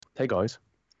Hey guys,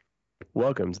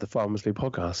 welcome to the Farmers League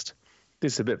podcast.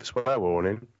 This is a bit of a swear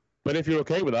warning, but if you're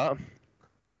okay with that,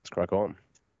 let's crack on.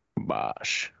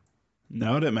 Bash.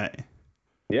 Nailed it, mate.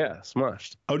 Yeah,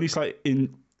 smashed. Only slight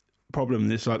problem.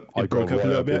 This I broke got up a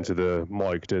little bit into the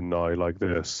mic, didn't I? Like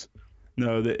this.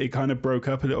 No, it kind of broke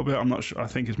up a little bit. I'm not sure. I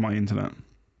think it's my internet.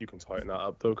 You can tighten that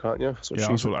up though, can't you?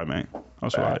 That's all right, mate.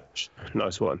 That's all right.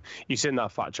 Nice one. You seen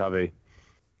that fat chavvy?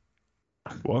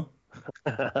 What?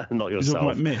 Not He's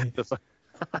yourself. talking about me.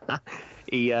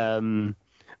 He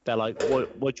they're like,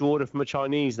 what'd you order from a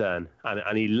Chinese then?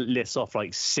 And he lists off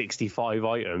like 65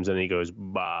 items and he goes,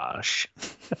 bash.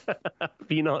 Have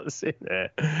you not seen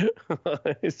it?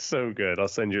 It's so good. I'll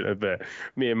send you in a bit.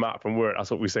 Me and Matt from work, that's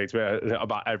what we say to me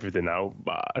about everything now.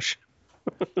 Bash.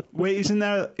 Wait, is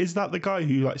that the guy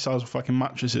who like sells fucking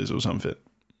mattresses or something?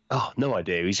 Oh, no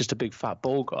idea. He's just a big fat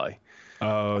bald guy.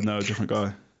 Oh no, different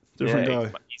guy.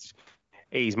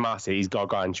 He's massive. He's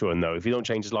gargantuan though. If you don't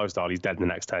change his lifestyle, he's dead in the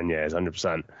next 10 years,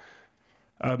 100%.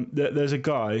 There's a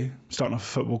guy starting off a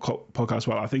football podcast.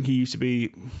 Well, I think he used to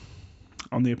be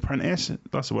on The Apprentice.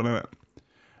 That's the one, isn't it?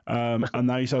 And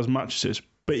now he sells mattresses.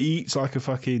 But he eats like a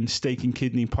fucking steak and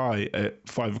kidney pie at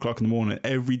 5 o'clock in the morning.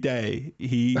 Every day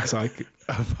he eats like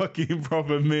a fucking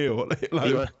proper meal.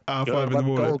 Like half 5 in the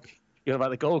morning. You're about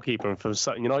the goalkeeper from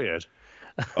Sutton United.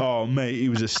 Oh, mate, he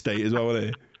was a state as well, wasn't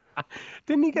he?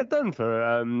 Didn't he get done for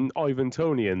Ivan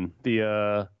Toney and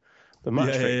the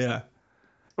match? Yeah,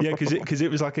 because it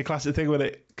was like a classic thing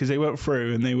where they went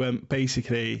through and they went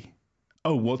basically,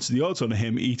 oh, what's the odds on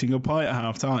him eating a pie at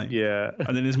half time? Yeah,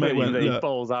 and then his mate went, he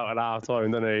bowls out at half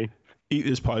time, doesn't he? Eat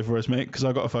this pie for us, mate, because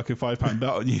I got a fucking £5 bet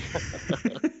on you.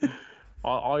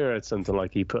 I heard something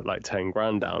like he put like 10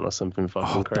 grand down or something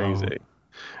fucking crazy. Damn.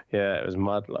 Yeah, it was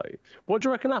mad. Like, what do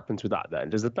you reckon happens with that then?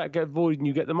 Does the bet get void and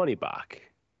you get the money back?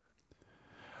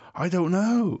 I don't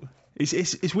know.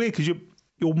 It's weird because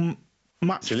you're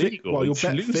match you're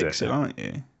bet fixing, aren't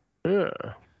you?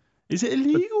 Yeah. Is it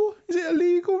illegal? Is it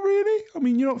illegal, really? I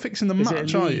mean, you're not fixing the match,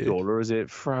 is it illegal or is it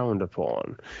frowned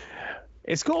upon?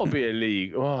 It's got to be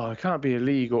illegal. Oh, it can't be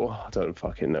illegal. I don't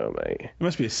fucking know, mate. It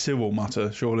must be a civil matter,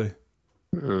 surely.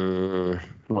 I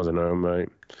don't know, mate.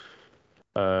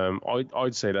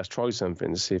 I'd say let's try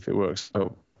something to see if it works.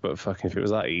 Oh, but fucking if it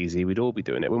was that easy, we'd all be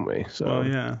doing it, wouldn't we? So. Well,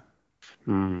 yeah.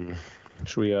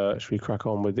 Should we crack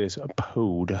on with this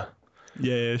pod?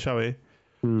 Yeah, shall we?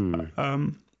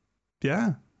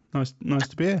 Yeah. Nice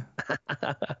to be here.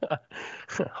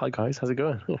 Hi guys, how's it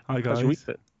going? Hi guys. How's your week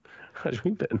been?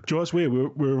 Do you know what's weird?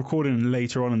 We're recording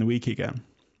later on in the week again.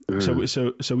 So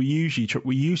we used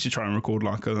to try and record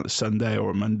like a Sunday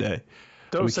or a Monday.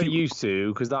 Don't say used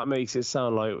to, because that makes it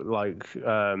sound like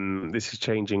this is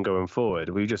changing going forward.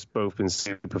 We've just both been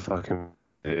super fucking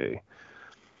busy.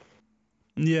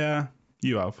 Yeah,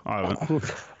 you have. I haven't.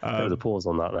 There was a pause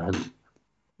on that then.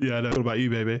 Yeah, I know. What about you,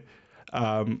 baby?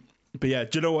 But yeah,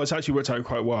 do you know what? It's actually worked out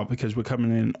quite well because we're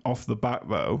coming in off the back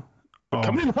though.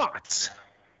 Coming in hot.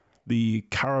 The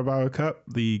Carabao Cup,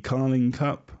 the Carling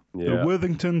Cup, the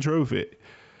Worthington Trophy.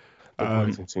 The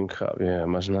Worthington Cup, yeah,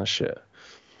 imagine that shit.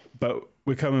 But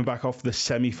we're coming back off the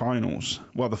semi-finals.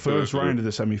 Well, the first round of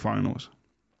the semi-finals.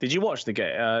 Did you watch the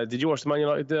game? Did you watch the Man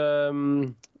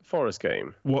United Forest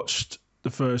game? Watched the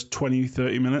first 20,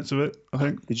 30 minutes of it, I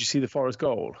think. Did you see the Forest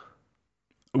goal?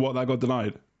 What, that got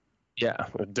denied? Yeah,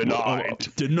 denied.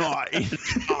 Denied.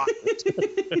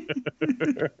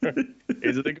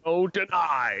 Is it the goal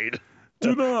denied?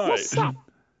 Denied.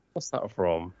 What's that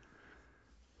from?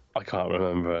 I can't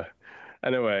remember.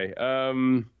 Anyway,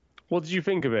 what did you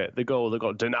think of it? The goal that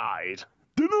got denied.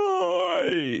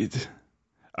 Denied.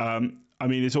 I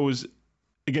mean, it's always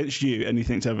against you.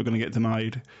 Anything's ever going to get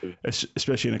denied,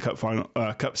 especially in a cup final,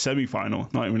 cup semi-final,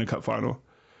 not even a cup final.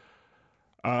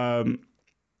 I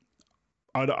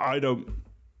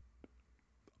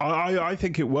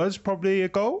think it was probably a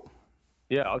goal.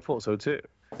 Yeah, I thought so too.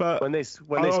 But when they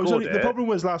scored it, the problem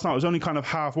was last night I was only kind of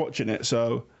half watching it,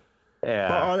 so yeah.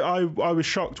 But I was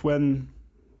shocked when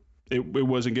it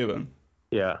wasn't given.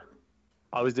 Yeah,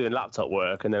 I was doing laptop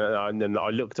work, and then I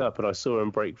looked up and I saw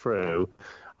him break through,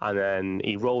 and then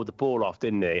he rolled the ball off,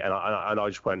 didn't he? And I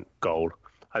just went goal.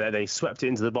 And then he swept it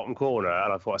into the bottom corner,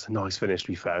 and I thought, it's a nice finish, to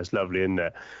be fair. It's lovely, isn't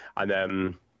it? And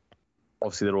then,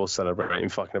 obviously, they're all celebrating,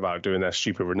 fucking about doing their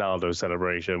stupid Ronaldo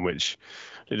celebration, which,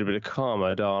 a little bit of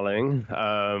karma, darling.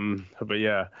 But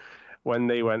yeah, when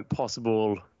they went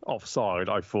possible offside,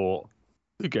 I thought,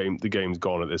 the game's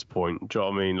gone at this point. Do you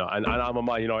know what I mean? Like, and I'm a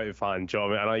Man United fan, do you know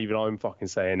what I mean? And I'm fucking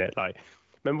saying it. Like,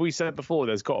 remember we said before,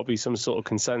 there's got to be some sort of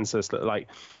consensus that, like,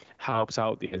 helps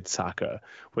out the attacker.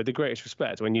 With the greatest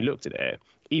respect, when you looked at it,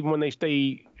 even when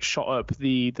they shot up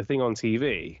the thing on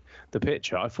TV, the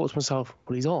picture, I thought to myself,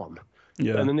 well, he's on.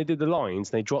 Yeah. And then they did the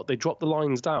lines, and they dropped the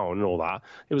lines down and all that.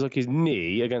 It was like his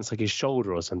knee against like his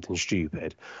shoulder or something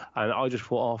stupid. And I just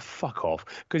thought, oh, fuck off.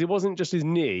 Because it wasn't just his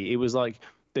knee, it was like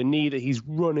the knee that he's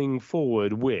running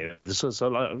forward with. So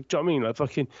like, do you know what I mean? Like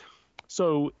fucking.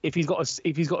 So if he's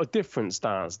got a different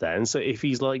stance, then if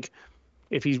he's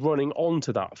running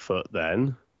onto that foot,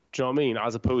 then do you know what I mean?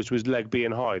 As opposed to his leg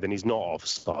being high, then he's not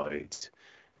offside.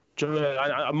 Do you know what I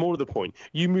mean? I'm more to the point.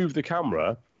 You move the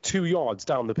camera 2 yards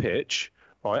down the pitch,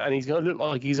 right, and he's going to look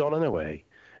like he's on anyway.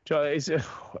 Do you know,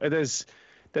 there's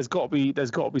got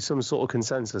to be some sort of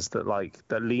consensus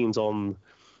that leans on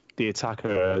the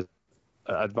attacker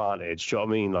advantage. Do you know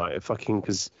what I mean? Like fucking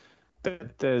because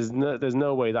there's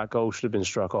no way that goal should have been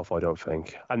struck off. I don't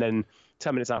think. And then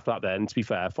 10 minutes after that, then to be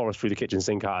fair, Forest threw the kitchen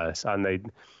sink at us, and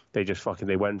they just fucking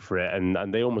they went for it, and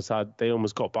they almost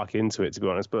got back into it, to be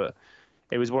honest. But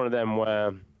it was one of them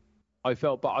where I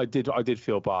felt, but I did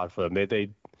feel bad for them. They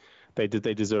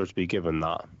deserve to be given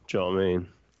that. Do you know what I mean?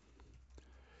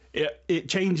 It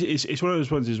changes. It's one of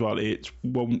those ones as well. It's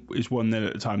 1-0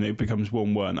 at the time. It becomes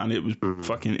 1-1, and it was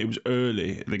fucking. It was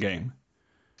early in the game.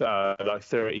 Like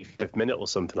 35th minute or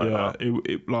something like that. Yeah,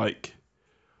 it like,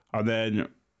 and then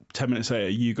 10 minutes later,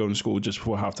 you go and score just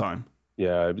before half time.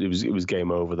 Yeah, it was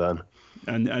game over then.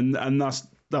 And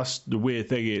that's the weird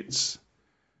thing.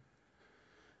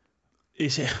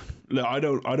 Look, I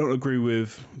don't agree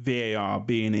with VAR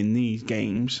being in these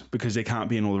games because they can't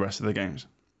be in all the rest of the games.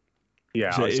 Yeah,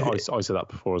 so I said that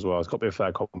before as well. It's got to be a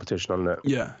fair competition, hasn't it?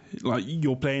 Yeah, like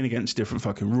you're playing against different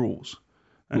fucking rules.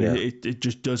 And it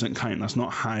just doesn't count. That's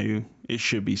not how it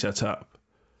should be set up.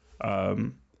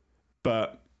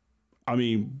 But, I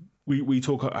mean, we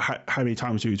talk... How many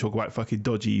times do we talk about fucking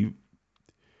dodgy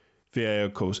VAR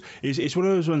calls? It's one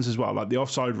of those ones as well. Like the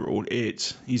offside rule,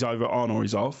 he's either on or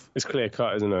he's off. It's clear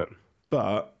cut, isn't it?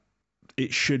 But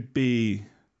it should be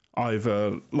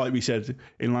either, like we said,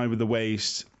 in line with the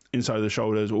waist, inside the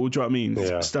shoulders, or do you know what I mean?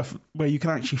 Yeah. Stuff where you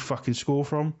can actually fucking score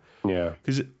from. Yeah.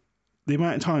 Because the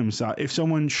amount of times that if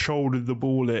someone shouldered the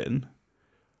ball in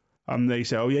and they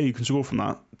say, oh yeah, you can score from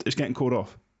that, it's getting called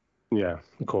off. Yeah,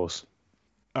 of course.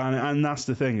 And that's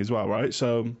the thing as well, right?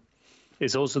 So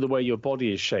it's also the way your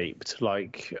body is shaped.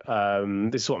 Like,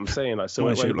 this is what I'm saying. Like,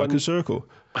 so shaped like a circle.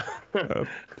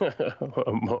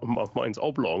 Mine's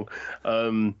oblong.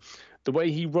 The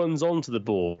way he runs onto the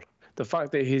ball, the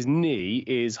fact that his knee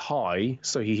is high,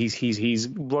 so he's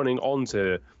running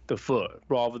onto the foot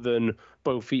rather than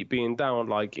both feet being down,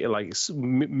 like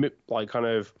kind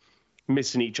of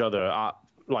missing each other at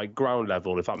like ground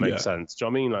level, if that makes sense. Do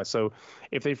you know what I mean? Like, so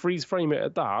if they freeze frame it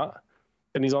at that,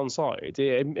 then he's onside.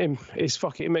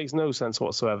 It makes no sense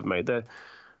whatsoever, mate.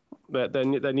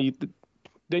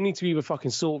 They need to either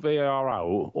fucking sort VAR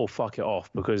out or fuck it off,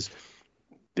 because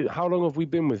how long have we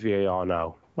been with VAR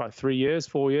now? Like 3 years,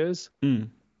 4 years? 3.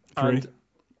 And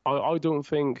I don't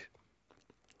think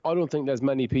there's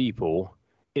many people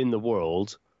in the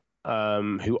world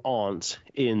who aren't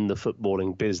in the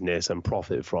footballing business and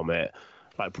profit from it,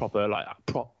 like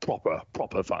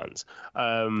proper fans.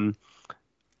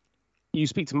 You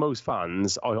speak to most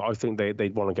fans, I think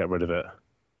they'd want to get rid of it.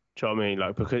 Do you know what I mean?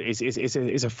 Like, because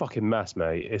it's a fucking mess,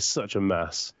 mate. It's such a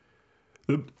mess.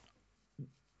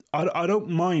 I don't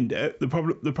mind it. The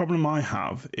problem I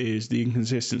have is the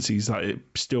inconsistencies that it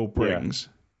still brings.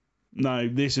 Yeah. Now,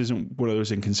 this isn't one of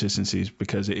those inconsistencies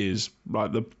because it is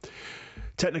like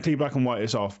technically black and white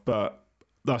is off, but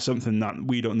that's something that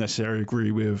we don't necessarily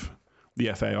agree with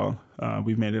the FA on.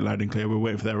 We've made it loud and clear. We're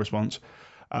waiting for their response.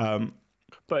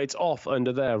 But it's off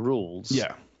under their rules.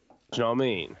 Yeah. Do you know what I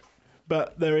mean?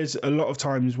 But there is a lot of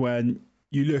times when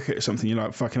you look at something, you're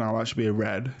like, fucking hell, that should be a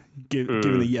red.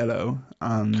 Given a yellow.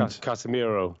 And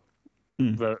Casemiro,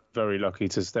 very, very lucky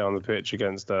to stay on the pitch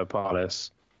against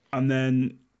Palace. And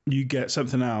then you get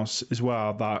something else as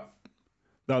well that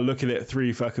they'll look at it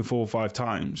 3, 4, 5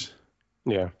 times.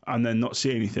 Yeah. And then not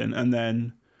see anything. And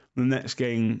then the next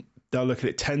game, they'll look at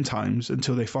it 10 times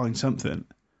until they find something.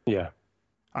 Yeah.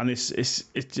 And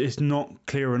it's not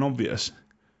clear and obvious.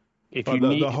 If you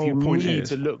need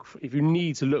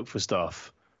to look for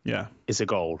stuff, yeah, it's a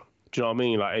goal. Do you know what I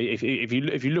mean? Like if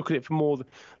you look at it for more,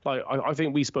 like I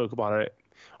think we spoke about it.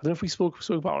 I don't know if we spoke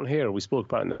about it on here or we spoke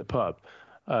about it in the pub.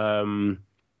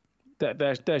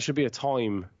 There should be a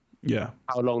time. Yeah.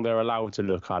 How long they're allowed to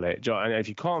look at it. And if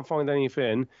you can't find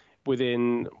anything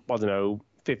within, I don't know,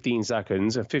 15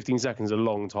 seconds, and 15 seconds is a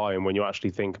long time when you actually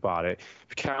think about it.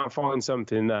 If you can't find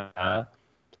something there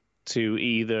to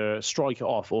either strike it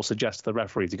off or suggest to the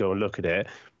referee to go and look at it,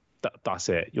 that's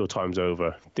it. Your time's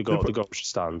over. The goal should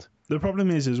stand. The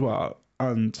problem is as well,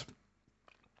 and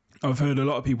I've heard a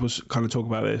lot of people kind of talk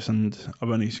about this, and I've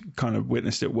only kind of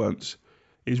witnessed it once,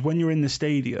 is when you're in the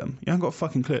stadium, you haven't got a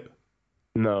fucking clue.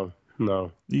 No.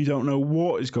 You don't know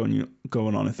what is going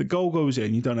on. If the goal goes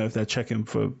in, you don't know if they're checking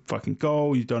for fucking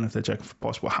goal. You don't know if they're checking for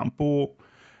possible handball.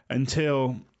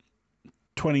 Until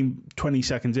 20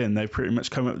 seconds in, they've pretty much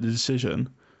come up with the decision.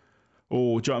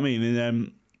 Or, do you know what I mean? And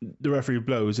then the referee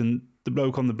blows, and the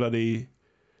bloke on the bloody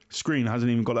screen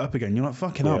hasn't even got it up again. You're like,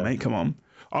 fucking hell, mate, come on.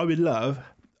 I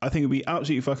think it'd be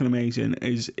absolutely fucking amazing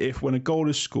is if when a goal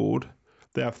is scored,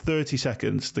 they have 30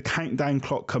 seconds, the countdown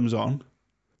clock comes on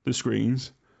the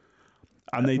screens,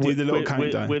 and they do the little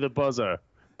countdown. With a buzzer.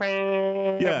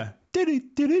 Yeah.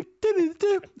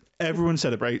 Everyone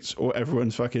celebrates or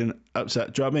everyone's fucking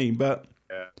upset. Do you know what I mean? But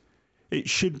it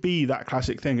should be that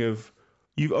classic thing of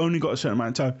you've only got a certain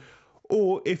amount of time.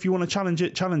 Or if you want to challenge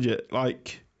it.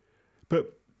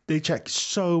 But they check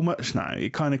so much now,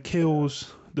 it kind of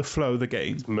kills the flow of the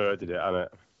game. It's murdered it, hasn't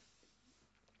it?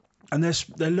 And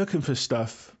they're looking for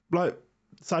stuff. Like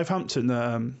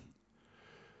Southampton,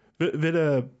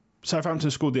 Southampton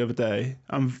scored the other day,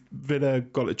 and Villa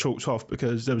got it chalked off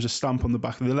because there was a stamp on the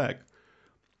back of the leg.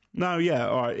 Now, yeah,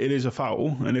 all right, it is a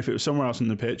foul, and if it was somewhere else on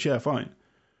the pitch, yeah, fine.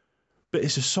 But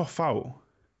it's a soft foul,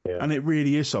 and it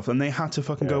really is soft, and they had to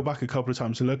fucking go back a couple of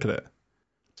times to look at it.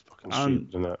 It's fucking stupid,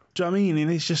 isn't it? Do you know what I mean?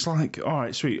 And it's just like, all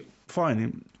right, sweet,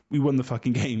 fine, we won the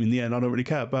fucking game in the end. I don't really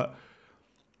care, but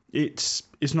it's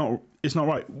not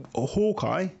right.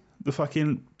 Hawkeye, the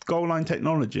fucking goal line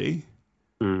technology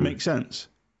makes sense.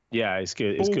 Yeah, it's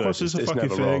good. It's good. It's a fucking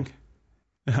thing.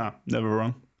 Yeah, never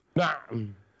wrong. Nah.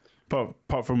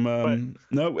 Apart from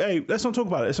no, hey, let's not talk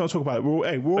about it. We're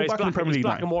all back in the Premier League. It's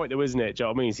black and white, though, isn't it? Do you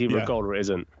know what I mean? It's either a goal or it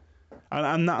isn't.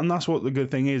 And that's what the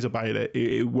good thing is about it.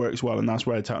 It works well, and that's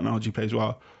where technology plays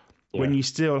well. Yeah. When you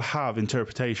still have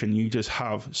interpretation, you just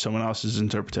have someone else's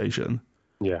interpretation.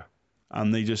 Yeah.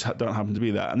 And they just don't happen to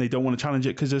be that, and they don't want to challenge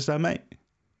it because it's their mate.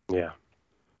 Yeah.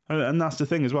 And that's the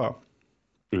thing as well.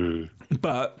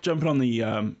 But jumping on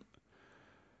the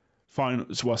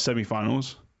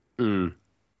semi-finals,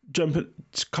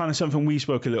 it's kind of something we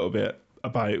spoke a little bit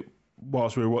about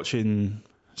whilst we were watching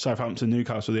Southampton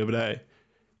Newcastle the other day,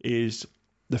 is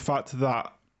the fact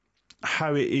that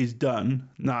how it is done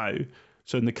now.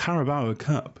 So in the Carabao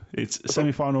Cup, it's a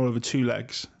semi-final over 2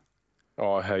 legs.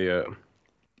 Oh, hell yeah.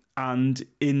 And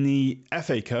in the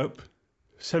FA Cup,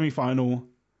 semi-final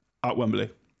at Wembley.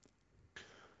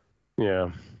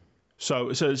 Yeah.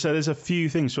 So there's a few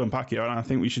things to unpack here, and I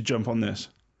think we should jump on this.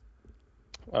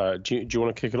 Do you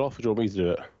want to kick it off, or do you want me to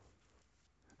do it?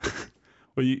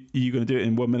 Well, you going to do it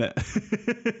in 1 minute?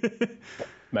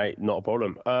 Mate, not a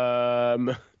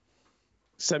problem.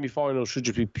 Semi-final should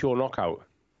just be pure knockout.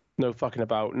 No fucking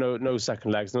about. No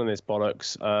second legs. None of this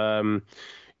bollocks.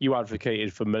 You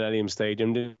advocated for Millennium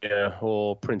Stadium, didn't you?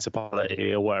 Or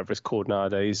Principality, or whatever it's called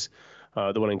nowadays.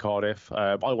 The one in Cardiff.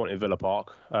 I wanted Villa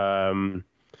Park.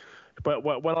 But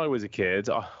when I was a kid,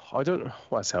 I don't know.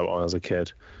 That's how I was a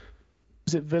kid.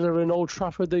 Was it Villa and Old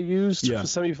Trafford they used for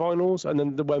semi-finals? And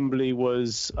then the Wembley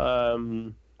was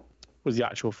the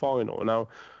actual final. Now,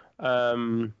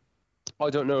 I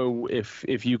don't know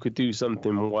if you could do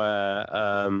something where,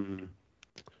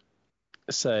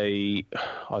 say,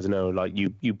 I don't know, like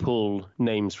you pull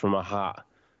names from a hat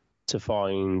to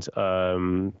find 2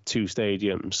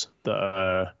 stadiums that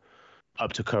are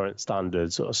up to current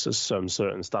standards or some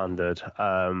certain standard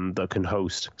that can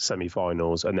host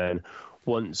semi-finals, and then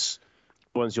once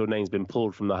your name's been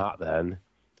pulled from the hat, then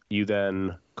you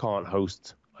then can't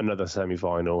host another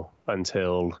semi-final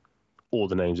until all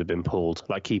the names have been pulled,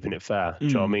 like keeping it fair. Do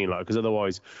you know what I mean? Like, because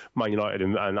otherwise Man United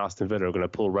and Aston Villa are going to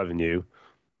pull revenue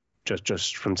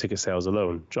just from ticket sales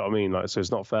alone. Do you know what I mean? Like, so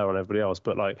it's not fair on everybody else.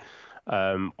 But like,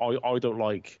 I don't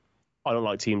like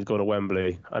teams going to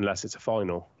Wembley unless it's a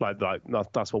final. Like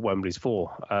that's what Wembley's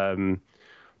for.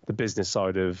 The business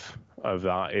side of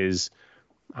that is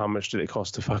how much did it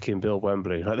cost to fucking build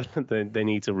Wembley? Like, they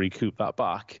need to recoup that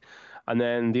back. And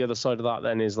then the other side of that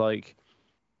then is like,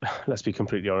 let's be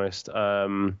completely honest.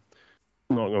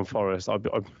 Nottingham Forest,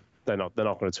 they're not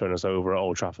going to turn us over at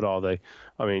Old Trafford, are they?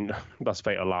 I mean, that's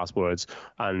fatal last words.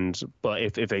 But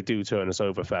if they do turn us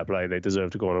over, fair play, they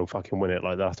deserve to go on and fucking win it.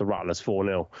 Like, they have to rattle us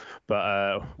 4-0,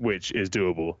 but which is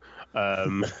doable.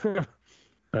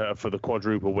 For the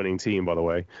quadruple winning team, by the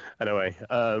way. Anyway,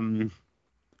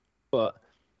 but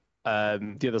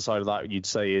the other side of that you'd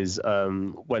say is,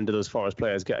 when do those Forest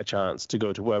players get a chance to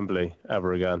go to Wembley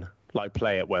ever again? Like,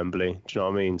 play at Wembley, do you know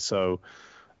what I mean? So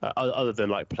other than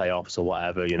like playoffs or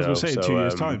whatever, you know. I was going to say 2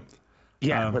 years' time.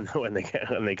 Yeah, when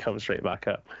they come straight back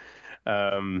up.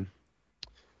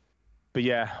 But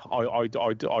yeah, I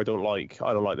don't like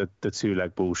the two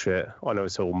leg bullshit. I know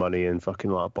it's all money and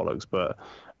fucking lot of bollocks, but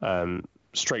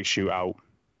straight shootout,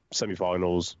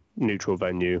 semi-finals, neutral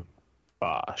venue,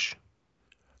 bash.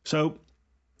 So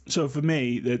for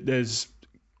me, there's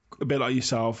a bit like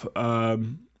yourself.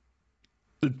 The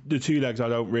two legs I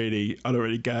don't really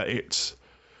get. It's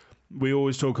we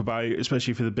always talk about,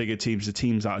 especially for the bigger teams, the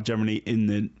teams that are generally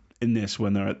in this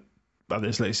when they're at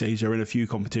this late stage, they're in a few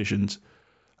competitions.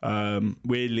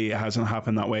 Weirdly, it hasn't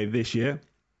happened that way this year,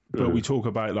 but we talk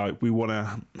about like we want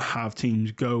to have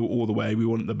teams go all the way. We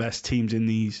want the best teams in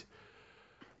these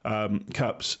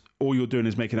cups. All you're doing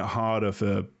is making it harder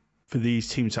for these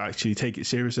teams to actually take it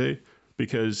seriously,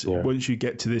 because once you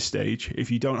get to this stage,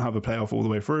 if you don't have a playoff all the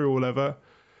way through or whatever,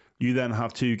 you then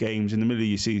have 2 games in the middle of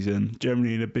your season,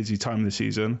 generally in a busy time of the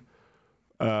season,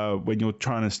 when you're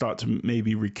trying to start to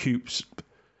maybe recoup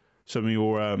some of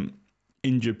your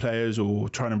injured players or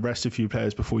trying to rest a few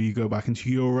players before you go back into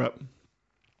Europe.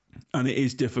 And it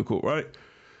is difficult, right?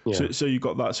 Yeah. So you've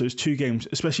got that. So it's 2 games,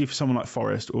 especially for someone like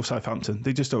Forest or Southampton.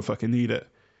 They just don't fucking need it.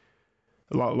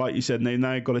 Like you said, they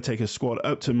now got to take a squad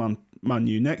up to Man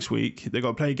U next week. They got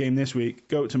to play a game this week,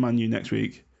 go up to Man U next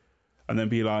week, and then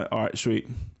be like, all right, sweet.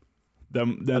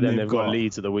 Then they've got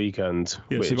Leeds at the weekend,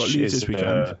 which so got Leeds is this weekend.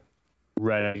 A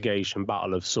relegation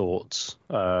battle of sorts.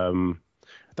 The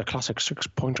classic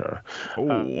 6-pointer.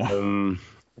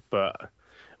 But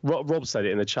Rob said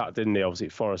it in the chat, didn't he? Obviously,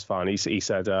 Forest fan. He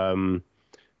said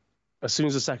as soon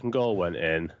as the second goal went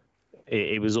in,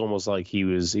 it was almost like he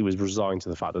was resigned to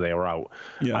the fact that they were out.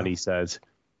 Yeah. And he said,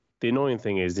 the annoying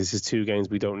thing is this is 2 games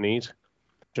we don't need.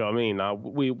 Do you know what I mean? Now,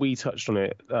 we touched on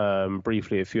it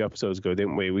briefly a few episodes ago,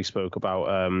 didn't we? We spoke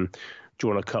about do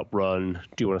you want a cup run?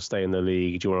 Do you want to stay in the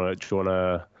league? Do you want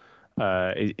to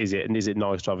is it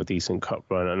nice to have a decent cup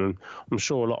run? And I'm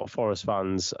sure a lot of Forest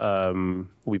fans will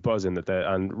be buzzing that they're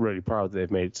and really proud that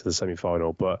they've made it to the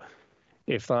semi-final. But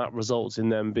if that results in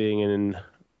them being in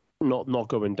not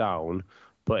going down,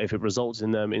 but if it results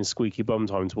in them in squeaky bum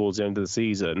time towards the end of the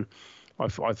season, I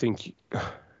think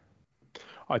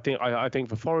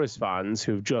for Forest fans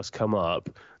who've just come up,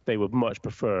 they would much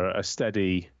prefer a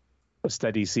steady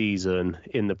season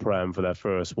in the Prem for their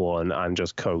first one and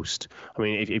just coast. I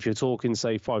mean, if you're talking,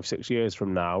 say, 5-6 years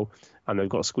from now, and they've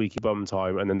got squeaky bum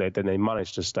time, and then they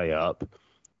manage to stay up,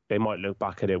 they might look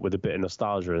back at it with a bit of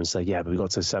nostalgia and say, "Yeah, but we got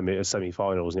to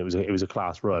semi-finals, and it was a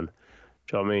class run."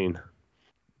 Do you know what I mean?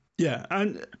 Yeah,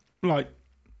 and like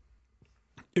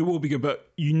it will be good, but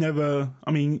you never.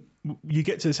 I mean, you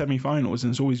get to the semi-finals,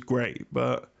 and it's always great,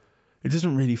 but it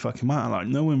doesn't really fucking matter. Like,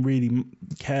 no one really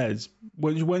cares.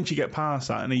 Once you get past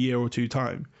that in a year or 2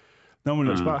 time, no one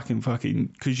looks back and fucking...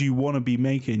 Because you want to be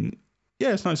making...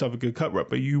 Yeah, it's nice to have a good cup rep,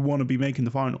 but you want to be making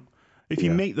the final. If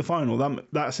you make the final,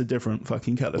 that's a different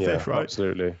fucking kettle of fish, right?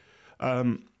 Absolutely.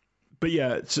 But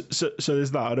yeah, so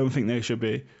there's that. I don't think there should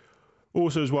be.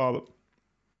 Also as well,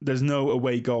 there's no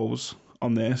away goals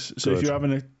on this. So if you're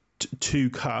having 2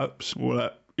 cups,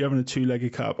 or you're having a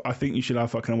 2-legged cup, I think you should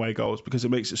have fucking away goals, because it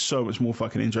makes it so much more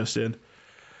fucking interesting.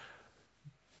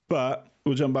 But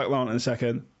we'll jump back on in a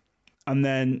second. And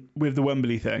then with the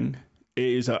Wembley thing, it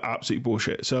is absolute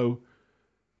bullshit. So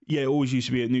yeah, it always used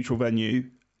to be a neutral venue.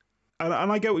 And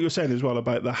I get what you're saying as well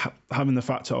about having the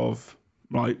factor of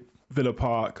like Villa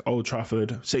Park, Old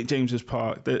Trafford, St James's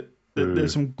Park.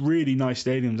 There's some really nice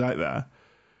stadiums out there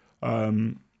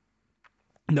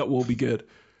that will be good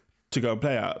to go and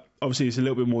play at. Obviously, it's a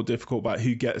little bit more difficult about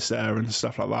who gets there and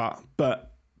stuff like that.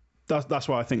 But that's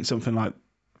why I think something like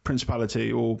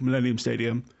Principality or Millennium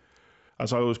Stadium,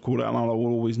 as I always call it, and I will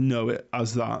always know it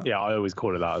as that. Yeah, I always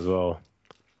call it that as well.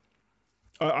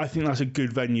 I think that's a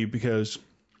good venue because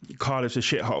Cardiff's a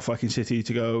shit hot fucking city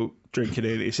to go drinking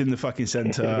in. It's in the fucking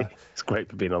centre. It's great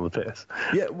for being on the piss.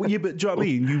 Yeah, but do you know what I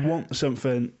mean? You want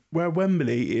something where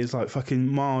Wembley is like fucking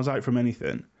miles out from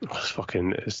anything.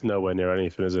 It's nowhere near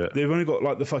anything, is it? They've only got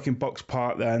like the fucking Box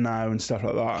Park there now and stuff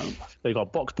like that. They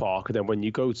got Box Park, and then when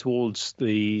you go towards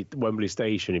the Wembley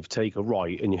station, if you take a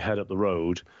right and you head up the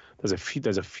road,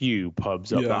 there's a few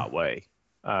pubs up that way.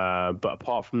 But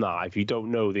apart from that, if you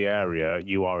don't know the area,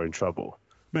 you are in trouble.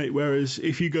 Mate, whereas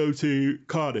if you go to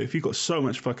Cardiff, you've got so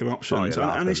much fucking options.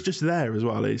 And it's just there as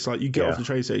well. It's like you get off the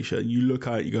train station, you look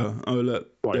out, you go, oh, look.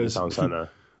 Right in the town centre.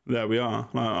 There we are.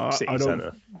 City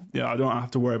centre. Yeah, I don't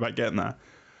have to worry about getting there.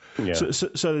 Yeah.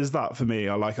 So there's that for me.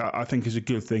 I think is a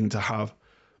good thing to have.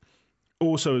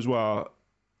 Also as well,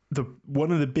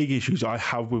 one of the big issues I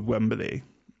have with Wembley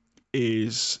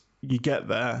is you get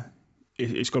there,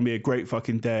 it's going to be a great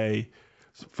fucking day,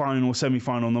 final,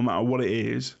 semi-final, no matter what it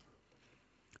is.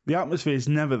 the atmosphere is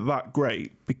never that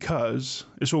great because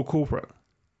it's all corporate.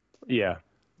 Yeah.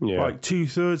 Yeah. Like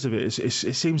 2/3 of it it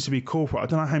seems to be corporate. I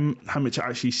don't know how much it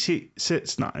actually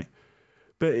sits now,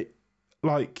 but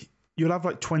like you'll have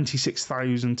like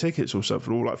 26,000 tickets or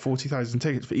something, or like 40,000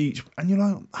 tickets for each, and you're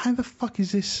like, how the fuck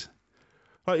is this?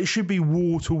 Like it should be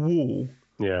wall to wall.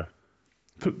 Yeah.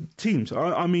 Teams.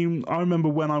 I mean, I remember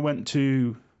when I went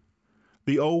to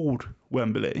the old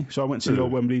Wembley. So I went to the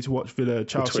old Wembley to watch Villa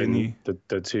Chelsea. Between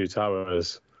the two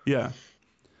towers. Yeah.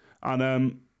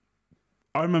 And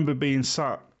I remember being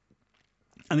sat,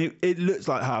 and it looked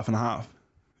like half and half.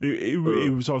 It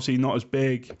was obviously not as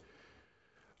big,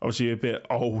 obviously a bit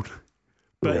old,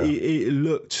 but it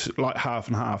looked like half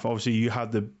and half. Obviously, you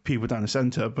had the people down the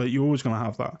centre, but you're always going to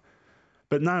have that.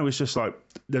 But now it's just like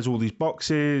there's all these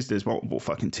boxes, there's multiple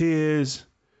fucking tiers.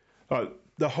 Like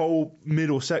the whole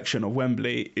middle section of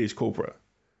Wembley is corporate.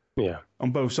 Yeah.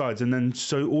 On both sides. And then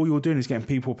so all you're doing is getting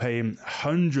people paying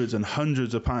hundreds and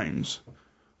hundreds of pounds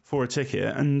for a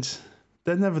ticket, and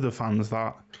they're never the fans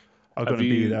that are going to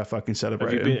be there fucking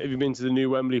celebrating. Have you been to the new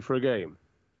Wembley for a game?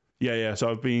 Yeah.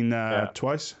 So I've been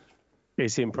twice.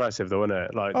 It's impressive though, isn't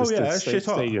it? Like the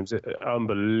stadium's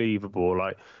unbelievable.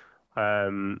 Like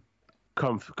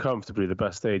comfortably the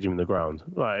best stadium in the ground,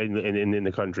 like in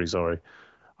the country. Sorry,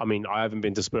 I mean I haven't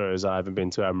been to Spurs, I haven't been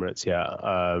to Emirates yet,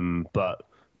 but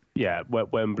yeah,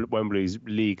 Wembley's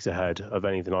leagues ahead of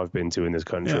anything I've been to in this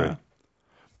country. Yeah.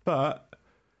 But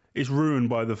it's ruined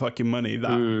by the fucking money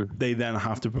that they then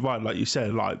have to provide. Like you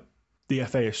said, like the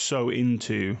FA is so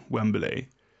into Wembley,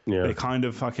 they kind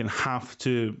of fucking have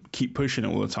to keep pushing it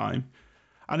all the time,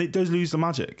 and it does lose the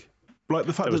magic. Like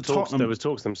the fact that Tottenham... There was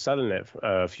talks of them selling it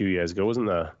a few years ago, wasn't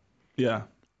there? Yeah.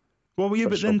 Well, yeah,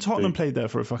 but then Tottenham played there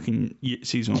for a fucking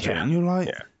season or two, and you're like,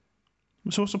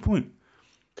 so what's the point?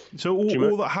 So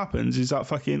all that happens is that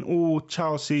fucking all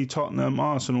Chelsea, Tottenham,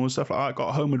 Arsenal and stuff like that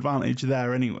got home advantage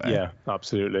there anyway. Yeah,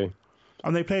 absolutely.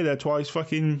 And they play there twice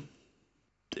fucking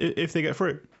if they get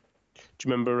through. Do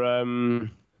you remember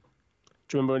in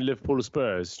Liverpool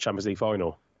Spurs Champions League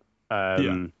final?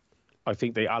 I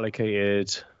think they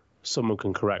allocated... Someone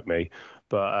can correct me,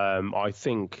 but I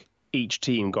think each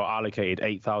team got allocated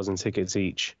 8,000 tickets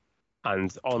each,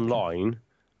 and online,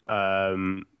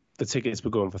 the tickets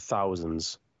were going for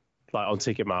thousands, like on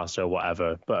Ticketmaster or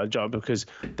whatever. But because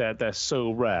they're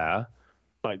so rare,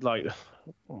 like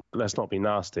let's not be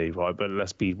nasty, right? But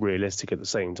let's be realistic at the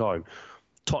same time.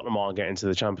 Tottenham aren't getting to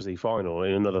the Champions League final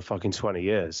in another fucking 20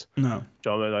 years. No, do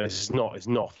you know what I mean? Like, it's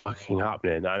not fucking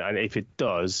happening, and if it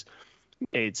does.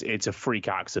 It's a freak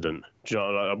accident, do you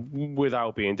know, like,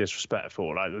 without being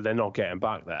disrespectful. Like they're not getting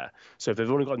back there. So if they've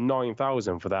only got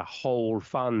 9,000 for their whole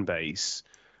fan base,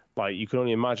 like you can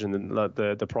only imagine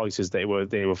the prices they were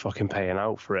fucking paying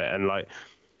out for it. And like,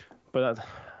 but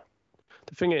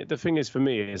the thing is for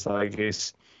me is like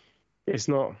it's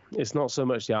not so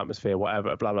much the atmosphere,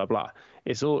 whatever, blah blah blah.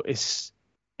 It's ruining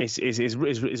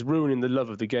the love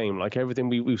of the game. Like everything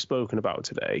we've spoken about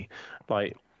today,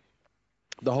 like.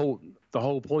 The whole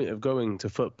point of going to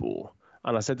football,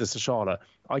 and I said this to Charlotte,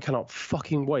 I cannot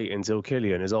fucking wait until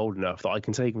Killian is old enough that I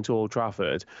can take him to Old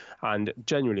Trafford. And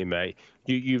genuinely, mate,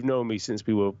 you've known me since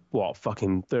we were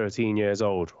fucking 13 years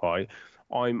old, right?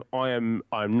 I'm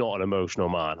not an emotional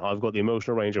man. I've got the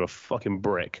emotional range of a fucking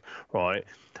brick, right?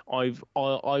 I've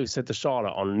said to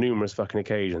Charlotte on numerous fucking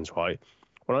occasions, right?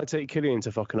 When I take Killian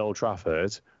to fucking Old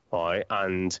Trafford, right,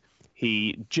 and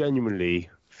he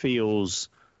genuinely feels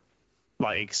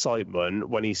like excitement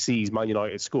when he sees Man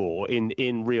United score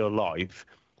in real life,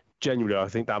 genuinely, I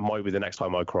think that might be the next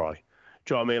time I cry.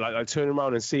 Do you know what I mean? Like I turn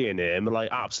around and seeing him, like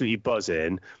absolutely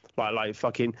buzzing, like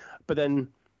fucking. But then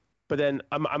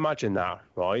imagine that,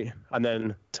 right? And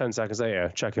then 10 seconds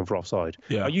later, checking for offside.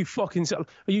 Yeah. Are you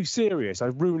serious?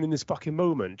 I'm ruining this fucking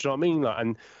moment. Do you know what I mean? Like,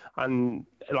 and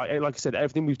like I said,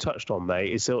 everything we've touched on,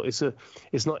 mate. It's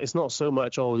not so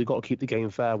much. Oh, you've got to keep the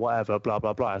game fair, whatever, blah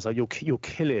blah blah. It's like you're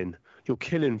killing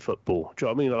football. Do you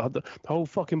know what I mean? Like, the whole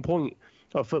fucking point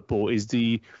of football is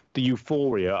the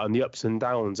euphoria and the ups and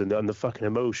downs and the fucking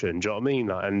emotion. Do you know what I mean?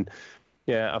 Like, and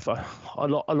yeah, a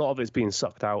lot of it's being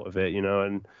sucked out of it, you know,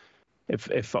 and it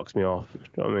fucks me off. Do you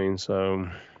know what I mean? So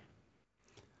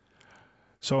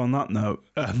on that note,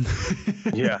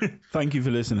 yeah, thank you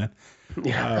for listening.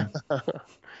 Yeah.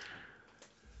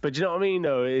 But do you know what I mean?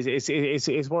 Though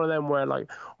it's one of them where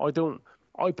like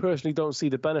I personally don't see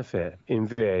the benefit in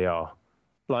VAR.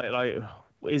 Like,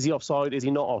 is he offside? Is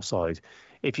he not offside?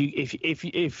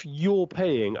 If you're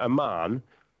paying a man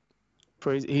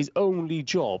for his only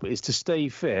job is to stay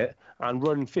fit and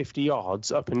run 50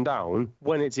 yards up and down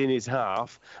when it's in his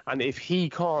half. And if he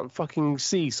can't fucking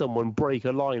see someone break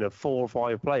a line of 4 or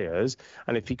 5 players,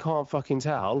 and if he can't fucking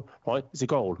tell, right, it's a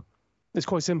goal. It's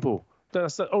quite simple.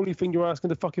 That's the only thing you're asking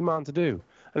the fucking man to do.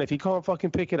 And if he can't fucking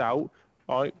pick it out,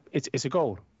 right, it's a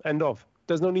goal. End of.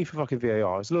 There's no need for fucking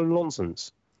VAR. It's a little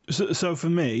nonsense. So for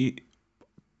me,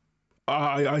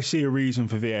 I see a reason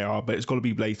for VAR, but it's got to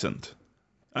be blatant.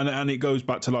 And it goes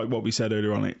back to like what we said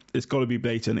earlier on. It's got to be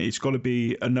blatant. It's got to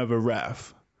be another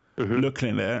ref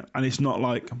looking at it, and it's not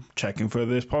like checking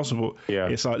further as possible. Yeah.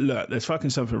 It's like, look, there's fucking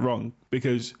something wrong,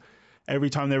 because every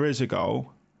time there is a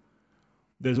goal,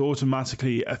 there's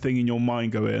automatically a thing in your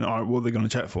mind going, all right, what are they going to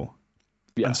check for?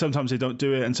 Yeah. And sometimes they don't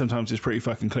do it, and sometimes it's pretty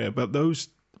fucking clear. But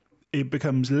it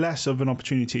becomes less of an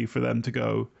opportunity for them to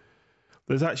go,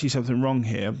 there's actually something wrong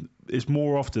here. It's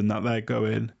more often that they're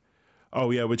going, oh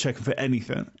yeah, we're checking for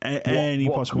anything, any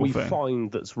possible thing. What can we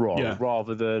find that's wrong,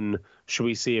 rather than should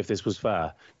we see if this was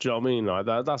fair? Do you know what I mean?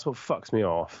 Like that's what fucks me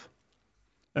off.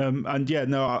 And yeah,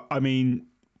 no, I mean,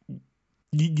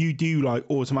 you do like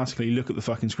automatically look at the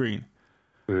fucking screen.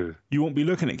 You won't be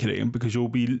looking at Killian because you'll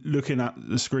be looking at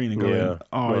the screen and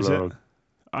going, is it?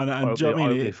 And do you know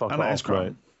what I mean? And that is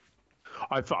crime.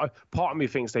 Part of me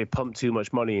thinks they pump too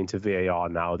much money into VAR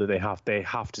now, that they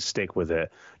have to stick with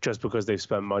it just because they've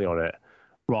spent money on it,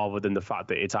 rather than the fact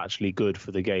that it's actually good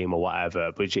for the game or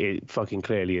whatever, which it fucking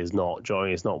clearly is not.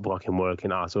 Johnny, it's not fucking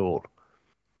working at all.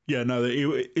 Yeah, no,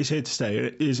 it's here to stay.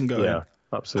 It isn't going. Yeah,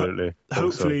 absolutely.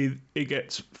 Hopefully it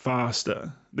gets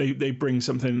faster. They bring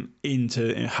something in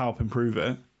to help improve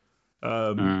it,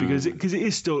 because it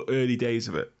is still early days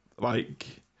of it. Like,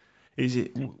 is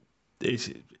it?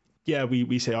 Yeah,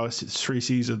 we say, it's 3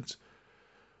 seasons,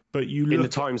 but you look in the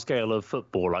time scale of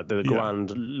football, like the grand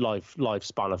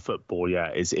lifespan of football. Yeah,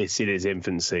 it's in its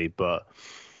infancy, but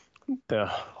I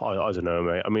don't know,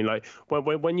 mate. I mean, like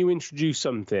when you introduce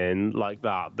something like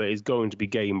that is going to be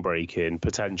game breaking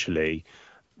potentially,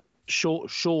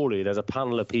 surely there's a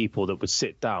panel of people that would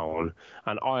sit down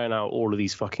and iron out all of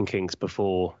these fucking kinks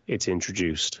before it's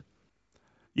introduced.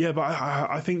 Yeah, but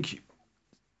I think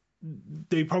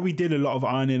they probably did a lot of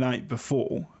ironing out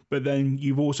before, but then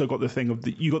you've also got the thing of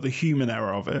you got the human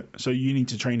error of it, so you need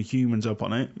to train humans up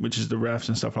on it, which is the refs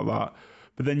and stuff like that.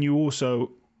 But then you're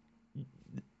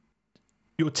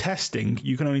testing.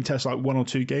 You can only test like 1 or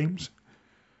 2 games.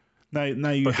 Now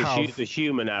the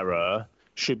human error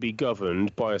should be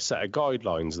governed by a set of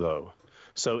guidelines, though.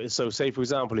 So say, for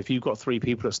example, if you've got 3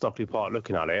 people at Stockley Park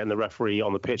looking at it and the referee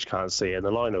on the pitch can't see it and the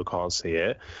lino can't see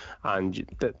it, and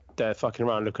they're fucking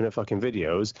around looking at fucking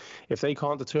videos, if they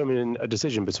can't determine a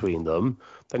decision between them,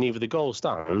 then either the goal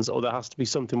stands or there has to be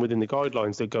something within the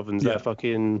guidelines that governs their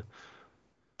fucking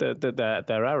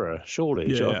their error,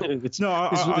 surely. Yeah. This is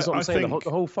what I'm saying. The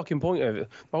whole fucking point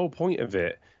of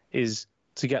it is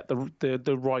to get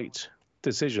the right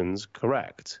decisions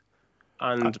correct.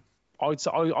 And I'd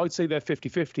say they're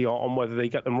 50-50 on whether they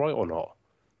get them right or not,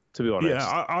 to be honest.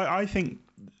 Yeah, I think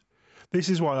this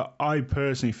is why I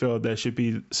personally feel there should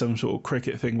be some sort of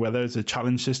cricket thing where there's a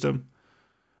challenge system,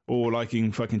 or like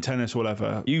in fucking tennis or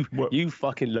whatever. You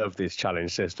fucking love this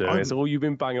challenge system. It's all you've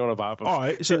been banging on about. All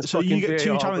right, so you get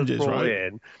 2 challenges,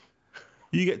 right?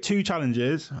 You get 2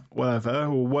 challenges, whatever,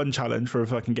 or 1 challenge for a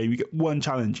fucking game. You get 1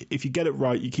 challenge. If you get it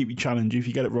right, you keep your challenge. If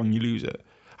you get it wrong, you lose it.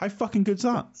 How fucking good's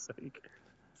that?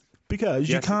 Because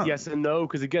you can't. Yes and no,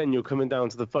 because again, you're coming down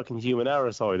to the fucking human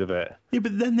error side of it. Yeah,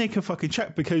 but then they can fucking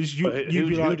check, because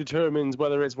who determines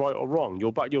whether it's right or wrong?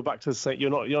 You're back to the same. You're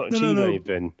not achieving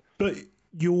anything. But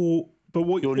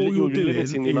what you're doing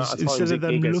is instead of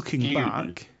them looking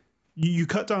back, you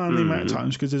cut down on the amount of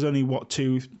times, because there's only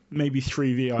 2, maybe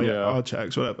 3 VAR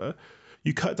checks, whatever.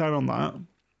 You cut down on that,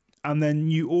 and then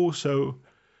you also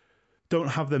don't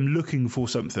have them looking for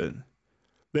something.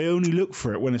 They only look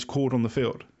for it when it's called on the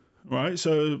field. Right,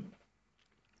 so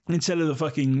instead of the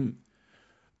fucking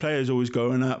players always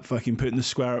going up, fucking putting the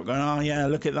square up, going, oh yeah,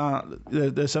 look at that,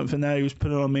 there's something there, he was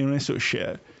putting on me and this sort of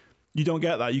shit. You don't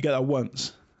get that. You get that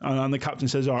once, and the captain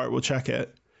says, all right, we'll check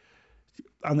it.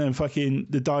 And then fucking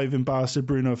the diving bastard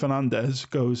Bruno Fernandes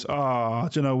goes,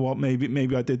 do you know what?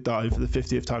 Maybe I did dive for the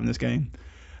 50th time in this game,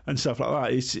 and stuff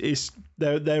like that. It's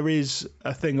there is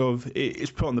a thing of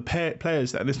it's put on the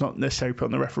players then. It's not necessarily put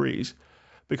on the referees,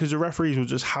 because the referees will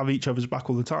just have each other's back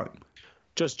all the time.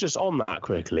 Just on that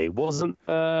quickly, wasn't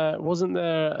there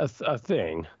a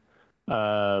thing,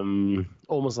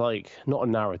 almost like not a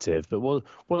narrative, but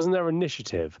wasn't there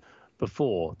initiative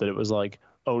before that it was like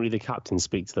only the captains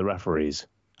speak to the referees?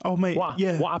 Oh mate, what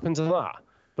happened to that?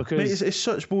 Because mate, it's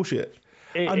such bullshit.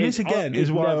 And this again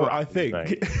is why I think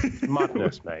it's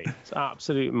madness, mate. It's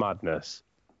absolute madness.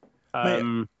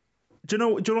 Mate, do you know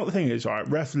what the thing is? Right,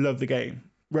 refs love the game.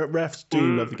 Refs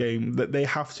do love the game. That they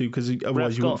have to, because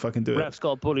otherwise you wouldn't fucking do it. Refs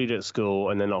got bullied at school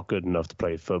and they're not good enough to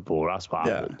play football. That's what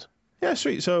happened. Yeah,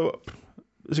 sweet. So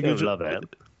it's a good. Love it.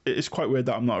 It's quite weird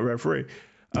that I'm not a referee,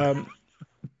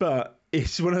 but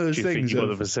it's one of those do you things. Think you got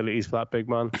the facilities for that, big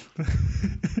man?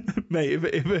 Mate, if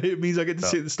it means I get to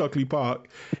sit at Stockley Park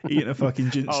eating a fucking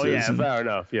ginsters. Oh yeah, fair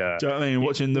enough. Yeah. Do you know what I mean?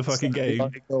 Watching the fucking game.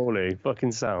 Like goalie,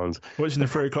 fucking sounds. Watching the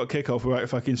 3:00 kickoff without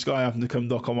fucking Sky having to come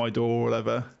knock on my door or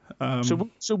whatever.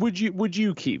 So would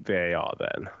you keep VAR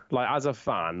then? Like, as a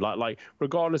fan, like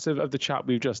regardless of the chat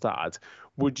we've just had,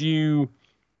 would you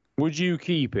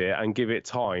keep it and give it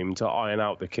time to iron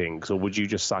out the kinks, or would you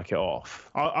just sack it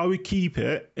off? I would keep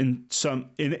it in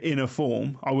a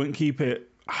form. I wouldn't keep it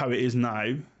how it is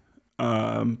now,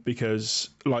 because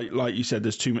like you said,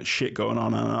 there's too much shit going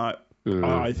on, and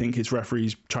I think it's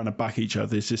referees trying to back each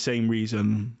other. It's the same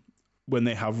reason when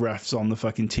they have refs on the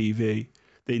fucking TV,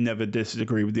 they never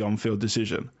disagree with the on-field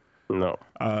decision. No.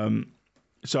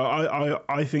 So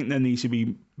I think there needs to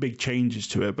be big changes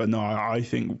to it, but no, I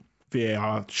think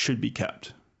VAR should be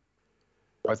kept.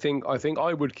 I think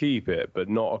I would keep it, but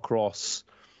not across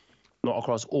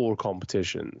all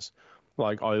competitions.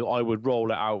 Like I would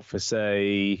roll it out for,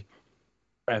 say,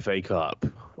 FA Cup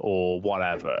or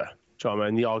whatever. Do you know what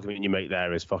I mean? The argument you make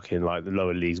there is fucking like the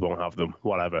lower leagues won't have them,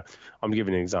 whatever. I'm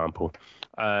giving an example.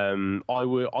 I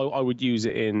would use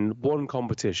it in one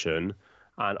competition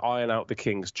and iron out the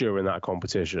kinks during that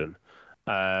competition.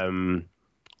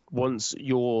 Once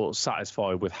you're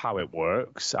satisfied with how it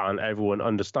works and everyone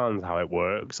understands how it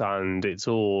works and it's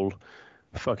all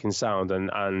fucking sound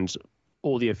and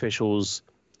all the officials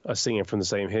are singing from the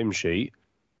same hymn sheet,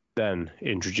 then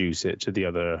introduce it to the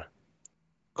other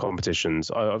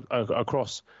competitions.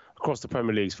 Across the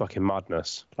Premier League's fucking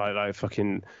madness. Like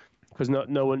fucking, because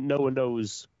no one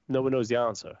knows the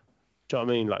answer. Do you know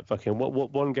what I mean? Like fucking,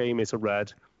 what one game is a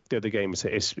red, the other game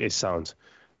is sound.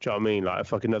 Do you know what I mean? Like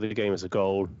fucking another game is a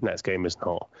goal, next game is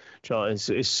not. Do you know,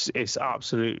 it's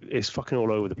absolute. It's fucking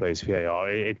all over the place.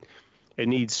 VAR. It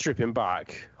needs stripping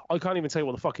back. I can't even tell you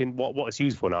what it's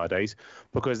used for nowadays,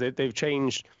 because they've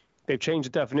changed the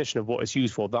definition of what it's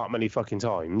used for that many fucking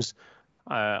times.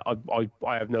 I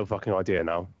have no fucking idea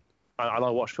now, and I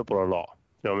watch football a lot.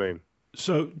 You know what I mean?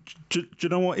 So do you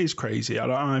know what is crazy?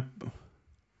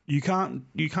 You can't.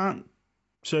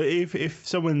 So if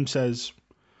someone says,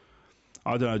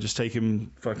 I don't know, just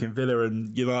taking fucking Villa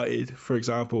and United, for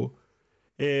example.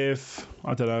 If,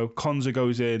 I don't know, Konza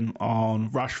goes in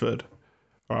on Rashford,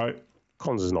 right?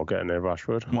 Konza's not getting there,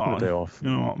 Rashford. Well, day off.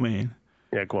 You know what I mean?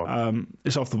 Yeah, go on.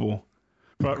 It's off the ball.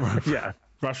 Right, yeah.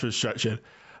 Rashford's stretching.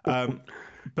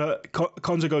 But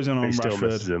Konza goes in on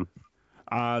Rashford.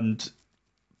 And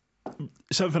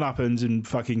something happens and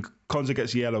fucking Konza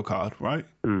gets a yellow card, right?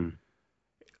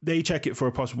 They check it for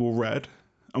a possible red.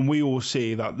 And we all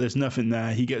see that there's nothing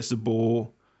there. He gets the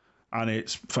ball, and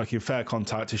it's fucking fair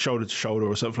contact, shoulder to shoulder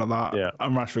or something like that. Yeah.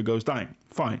 And Rashford goes down.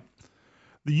 Fine.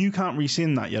 You can't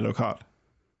rescind that yellow card.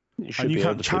 And you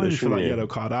can't challenge for that yellow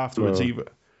card afterwards either.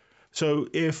 So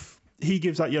if he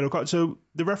gives that yellow card, so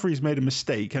the referee's made a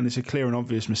mistake, and it's a clear and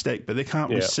obvious mistake, but they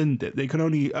can't rescind it. They can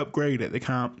only upgrade it. They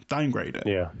can't downgrade it.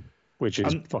 Yeah. Which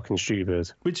is fucking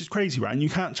stupid. Which is crazy, right? And you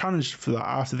can't challenge for that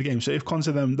after the game. So if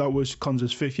Konza that was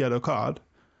Konza's 5th yellow card,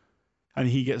 and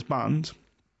he gets banned,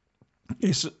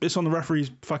 it's on the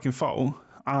referee's fucking fault,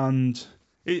 and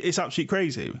it's absolutely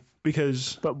crazy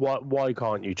because. But why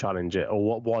can't you challenge it,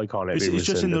 or why can't it be rescinded? It's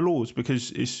just in the laws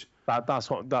because it's. That's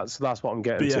what I'm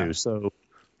getting to. So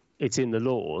it's in the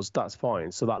laws. That's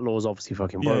fine. So that law's obviously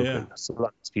fucking broken. Yeah. So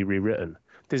that must be rewritten.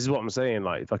 This is what I'm saying.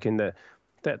 Like fucking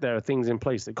that there are things in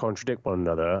place that contradict one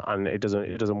another, and it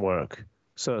doesn't work.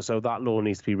 So that law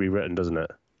needs to be rewritten, doesn't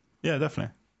it? Yeah,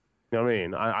 definitely. You know what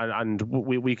I mean? And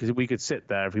we could sit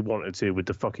there if we wanted to with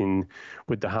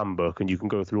the handbook, and you can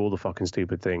go through all the fucking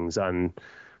stupid things, and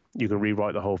you can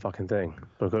rewrite the whole fucking thing,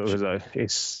 because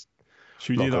it's.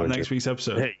 Should we do that next week's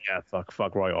episode? Yeah,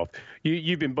 fuck right off.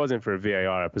 You've been buzzing for a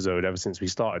VAR episode ever since we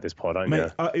started this pod,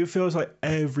 haven't you? It feels like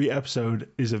every episode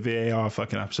is a VAR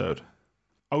fucking episode.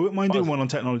 I wouldn't mind doing one on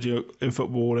technology in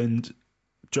football, and do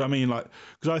you know what I mean? Like,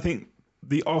 because I think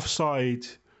the offside.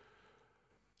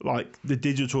 Like the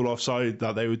digital offside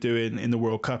that they were doing in the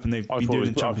World Cup, and they've been doing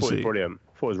in Champions League. I thought it was brilliant.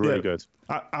 I thought it was really good.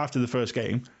 After the first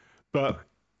game, but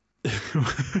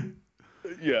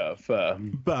yeah, fair.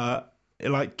 But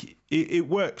like it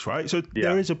works, right? So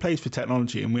there is a place for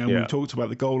technology, and we talked about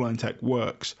the goal line tech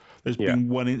works. There's been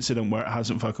one incident where it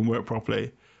hasn't fucking worked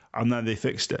properly, and then they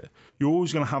fixed it. You're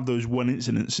always going to have those one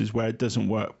incidences where it doesn't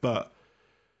work, but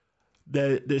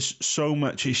there's so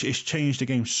much. It's changed the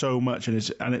game so much,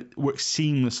 and it works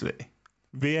seamlessly.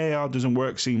 VAR doesn't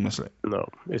work seamlessly. No,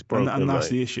 it's broken, and that's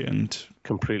mate. the issue. And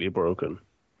completely broken.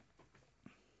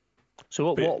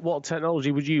 So what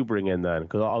technology would you bring in then?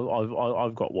 Because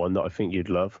I've got one that I think you'd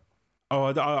love. Oh,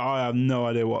 I have no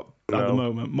idea what at the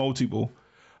moment. Multi-ball.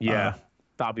 Yeah,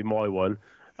 that'd be my one.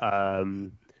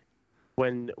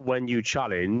 When you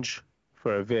challenge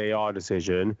for a VAR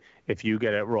decision, if you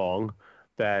get it wrong,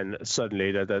 then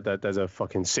suddenly there's a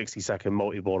fucking 60-second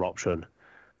multi-ball option.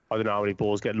 I don't know how many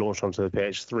balls get launched onto the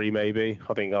pitch. 3 maybe.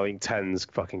 I think 10's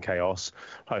fucking chaos.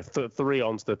 Like 3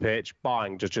 onto the pitch,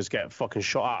 bang, just get fucking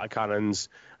shot out of cannons.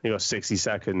 You got 60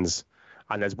 seconds,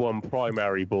 and there's one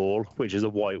primary ball, which is a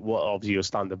white, obviously your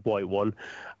standard white one,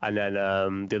 and then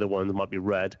the other ones might be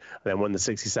red. And then when the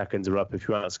 60 seconds are up, if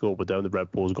you haven't scored with them, the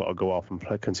red ball's got to go off and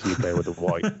continue playing with the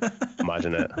white.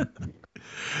 Imagine it.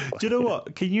 Do you know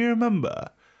what? Can you remember?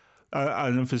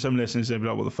 And for some listeners, they'll be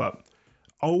like, "What the fuck?"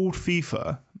 Old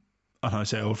FIFA. And I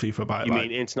say old FIFA, but you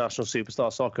mean International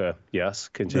Superstar Soccer? Yes,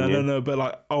 continue. No, but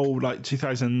like old, like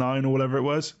 2009 or whatever it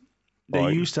was.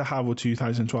 They used to have, or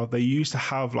 2012, they used to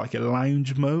have like a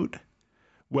lounge mode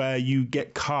where you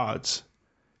get cards.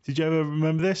 Did you ever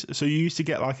remember this? So you used to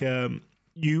get like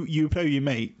you play with your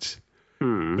mates,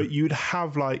 but you'd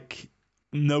have like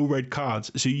no red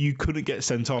cards, so you couldn't get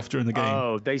sent off during the game.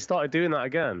 Oh, they started doing that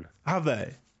again. Have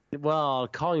they? Well,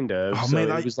 kind of. Oh so man,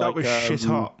 that was shit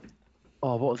hot.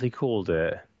 Oh, what have they called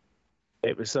it?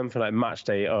 It was something like match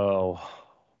day. Oh,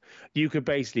 you could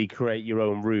basically create your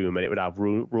own room, and it would have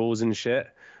rules and shit.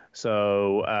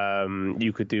 So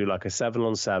you could do like a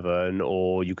 7-on-7,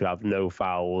 or you could have no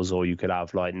fouls, or you could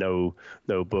have like no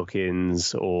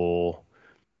bookings, or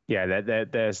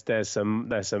there's some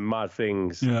mad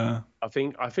things. Yeah. I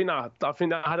think I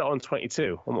had it on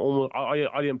 22.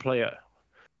 I didn't play it.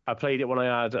 I played it when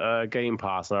I had Game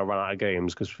Pass, and I ran out of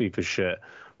games because FIFA's shit.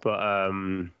 But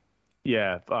I'm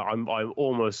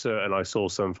almost certain I saw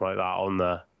something like that on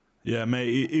there. Yeah,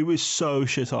 mate, it was so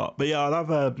shit hot. But yeah,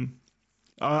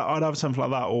 I'd have something like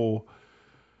that, or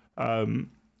a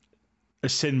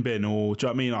sin bin, or do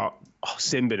you know what I mean?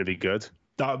 Sin bin would be good.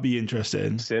 That would be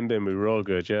interesting. Sin bin would be real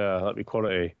good. Yeah, that'd be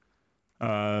quality.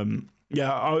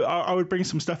 Yeah, I would bring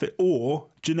some stuff in. Or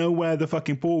do you know where the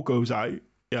fucking ball goes out?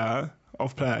 Yeah,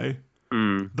 of play.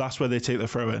 That's where they take the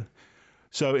throw in.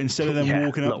 So instead of them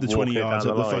walking up the 20 yards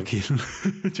at the fucking...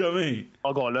 do you know what I mean?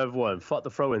 I got another one. Fuck the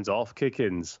throw-ins off,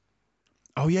 kick-ins.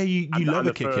 Oh, yeah, you love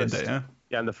a kick-in, don't you?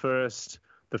 Yeah, and the first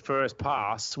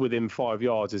pass within 5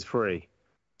 yards is free.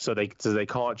 So they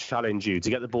can't challenge you. To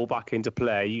get the ball back into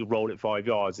play, you roll it 5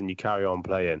 yards and you carry on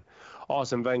playing.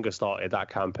 Arsene Wenger started that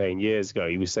campaign years ago.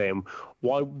 He was saying,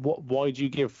 why do you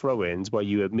give throw-ins where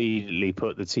you immediately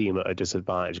put the team at a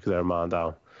disadvantage because they're a man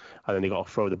down? And then they got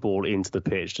to throw the ball into the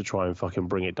pitch to try and fucking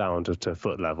bring it down to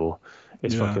foot level.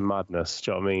 It's fucking madness.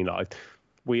 Do you know what I mean?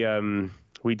 Like,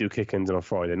 we do kick-ins on a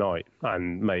Friday night,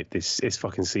 and mate, it's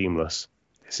fucking seamless.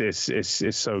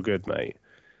 It's so good, mate.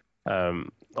 Are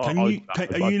you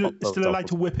still allowed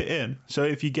to whip it in? So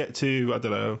if you get to, I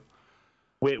don't know.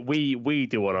 We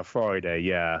do on a Friday,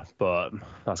 yeah, but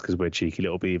that's because we're cheeky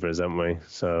little beavers, aren't we?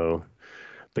 So.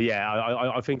 But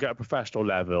yeah, I think at a professional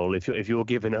level, if you're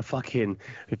giving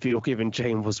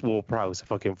James Ward-Prowse a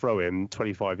fucking throw in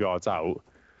 25 yards out,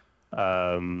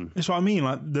 that's what I mean.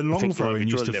 Like the long throwing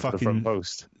used to fucking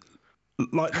post.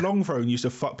 Like long throwing used to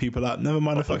fuck people up. Never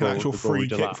mind a fucking actual free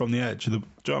kick from the edge. Do you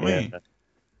know what I mean?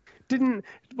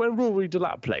 When Rory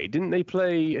Delap played, didn't they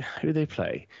play? Who did they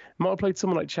play? Might have played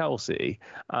someone like Chelsea,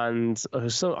 and I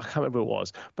can't remember who it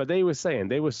was. But they were saying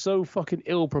they were so fucking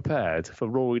ill prepared for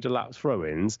Rory Delap's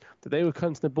throw-ins that they were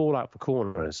cutting the ball out for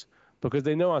corners because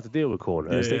they know how to deal with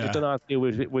corners. They just don't know how to deal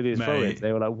with his throw-ins.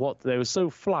 They were like, what? They were so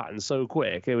flat and so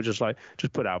quick. They were just like,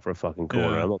 just put it out for a fucking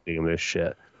corner. I'm not dealing with this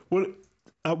shit. Well,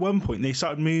 at one point they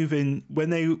started moving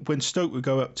when Stoke would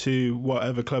go up to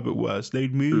whatever club it was.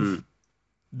 They'd move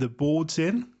the boards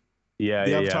in. The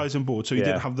advertising board, so he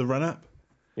didn't have the run up.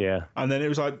 Yeah. And then it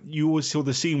was like you always saw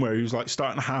the scene where he was like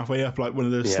starting halfway up, like one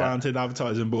of the slanted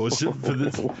advertising boards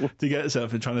to get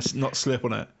something, trying to not slip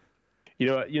on it. You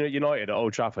know, United at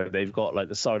Old Trafford, they've got like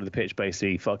the side of the pitch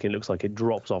basically fucking looks like it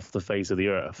drops off the face of the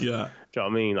earth. Yeah. Do you know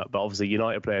what I mean? Like, but obviously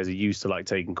United players are used to like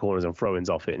taking corners and throw-ins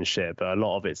off it and shit, but a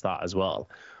lot of it's that as well.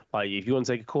 Like if you want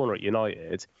to take a corner at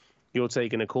United, you're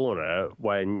taking a corner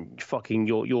when fucking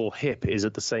your hip is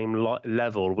at the same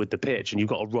level with the pitch, and you've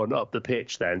got to run up the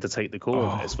pitch then to take the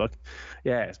corner. It's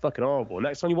fucking horrible.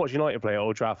 Next time you watch United play at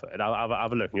Old Trafford,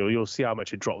 have a look, and you'll see how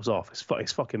much it drops off.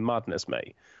 It's fucking madness,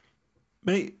 mate.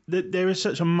 Mate, there is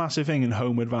such a massive thing in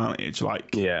home advantage.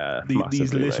 Like, Yeah, these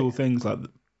massively, little mate. things, like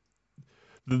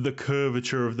the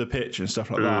curvature of the pitch and stuff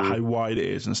like that, how wide it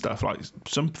is and stuff. Like,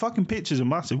 some fucking pitches are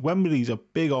massive. Wembley's a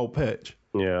big old pitch.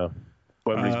 Yeah.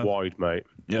 Wembley's wide, mate.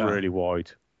 Yeah. Really wide.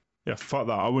 Yeah, fuck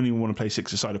that. I wouldn't even want to play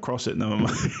six-a-side across it. No, do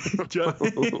you know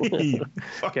what I mean?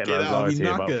 Fuck Getting it, I'll be anxiety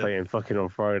about knackered. playing fucking on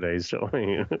Fridays. Do you know what I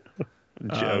mean?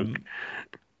 Joke.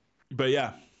 But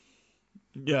yeah,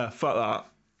 fuck that.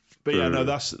 But yeah, no,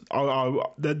 that's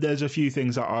there's a few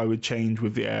things that I would change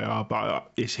with the AR,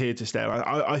 but it's here to stay.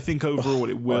 I think overall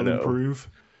it will improve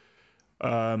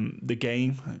the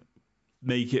game,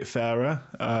 make it fairer.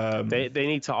 They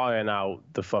need to iron out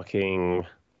the fucking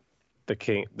the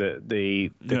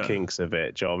kinks of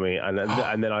it. Do you know what I mean? And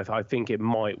then I think it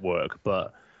might work,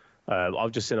 but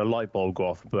I've just seen a light bulb go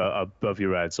off above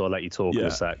your head, so I'll let you talk in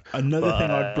a sec. Another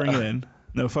thing I'd bring in.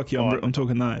 No, fuck you. I'm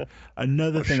talking now.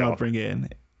 Another thing I'd bring in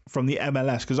from the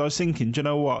MLS, because I was thinking, do you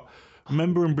know what?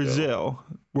 Remember in Brazil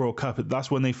World Cup, that's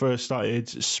when they first started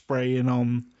spraying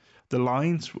on the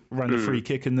lines around the free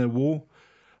kick in the wall.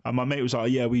 And my mate was like,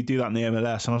 yeah, we do that in the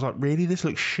MLS. And I was like, really? This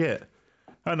looks shit.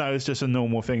 I know it's just a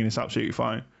normal thing and it's absolutely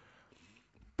fine.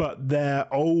 But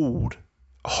they're old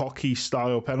hockey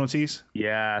style penalties.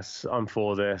 Yes, I'm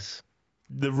for this.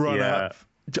 The run up.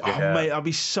 Oh, mate, that'd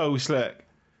be so slick.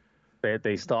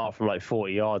 They start from like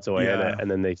 40 yards away, innit?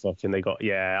 And then they got.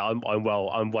 Yeah, I'm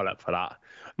well up for that.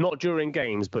 Not during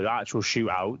games, but actual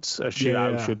shootouts. A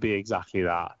shootout should be exactly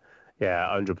that. Yeah,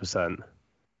 100%.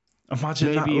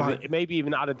 Imagine maybe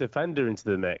even add a defender into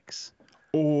the mix.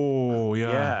 Oh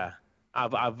yeah.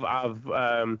 Yeah.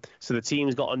 So the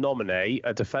team's got to nominate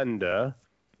a defender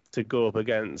to go up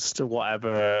against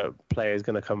whatever player is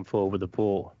going to come forward with the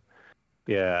ball.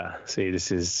 Yeah. See,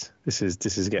 this is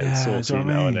getting saucy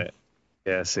now, isn't it?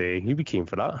 Yeah. See, you'd be keen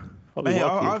for that. I'd be keen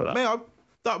for that.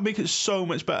 That'd make it so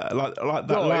much better. Like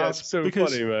that. Oh, yeah, it's so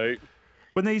funny, mate.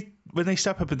 When they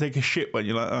step up and take a shit, when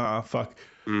you're like, fuck.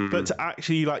 But to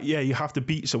actually you have to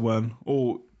beat someone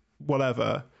or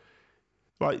whatever.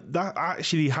 Like that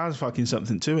actually has fucking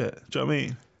something to it. Do you know what I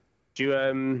mean? Do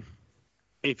you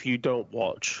if you don't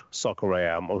watch Soccer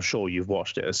AM, I'm sure you've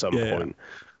watched it at some point.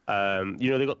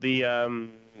 They got the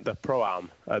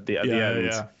pro-am at the end.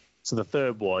 Yeah. So the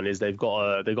third one is they've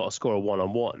got to score a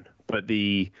 1-on-1, but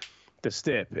the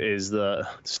wrestling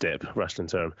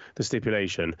term, the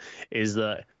stipulation is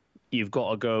that you've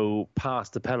got to go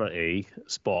past the penalty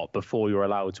spot before you're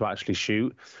allowed to actually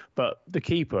shoot. But the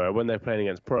keeper, when they're playing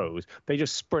against pros, they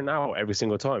just sprint out every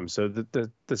single time. So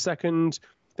the second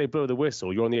they blow the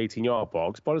whistle, you're on the 18-yard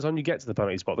box. By the time you get to the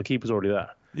penalty spot, the keeper's already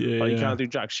there. You can't do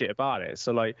jack shit about it.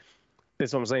 So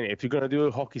that's what I'm saying. If you're going to do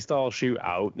a hockey-style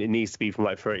shootout, it needs to be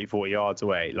from 30, 40 yards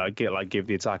away. Give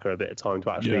the attacker a bit of time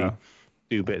to actually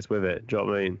do bits with it. Do you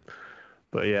know what I mean?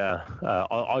 But yeah,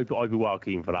 I'd be well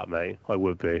keen for that, mate. I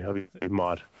would be. I'd be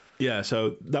mad. Yeah,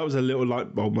 so that was a little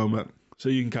light bulb moment. So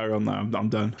you can carry on now. I'm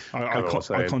done. I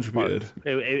contributed.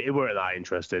 It weren't that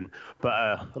interesting,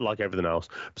 but like everything else.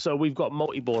 So we've got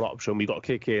multi-ball option, we've got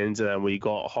kick-ins, and then we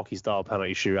got hockey-style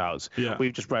penalty shootouts. Yeah.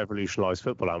 We've just revolutionised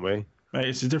football, haven't we? Mate,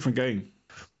 it's a different game.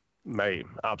 Mate,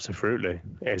 absolutely.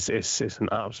 It's an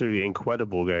absolutely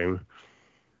incredible game.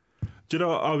 Do you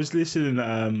know, I was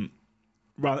listening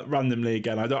randomly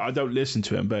again. I don't listen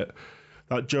to him, but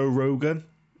that Joe Rogan,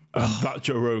 like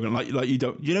you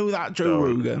don't, you know that Joe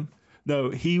Rogan?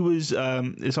 No, he was.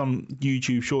 It's on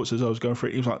YouTube Shorts as I was going through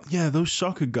it. He was like, "Yeah, those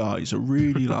soccer guys are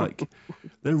really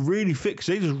they're really fixed.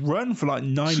 They just run for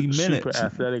 90 minutes. Super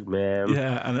athletic, man.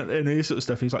 Yeah, and this sort of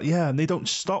stuff. He's like, yeah, and they don't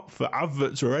stop for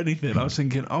adverts or anything. I was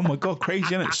thinking, oh my god,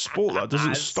 crazy, and it's sport that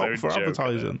doesn't stop for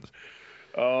advertising.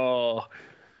 Oh.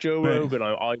 Joe Rogan,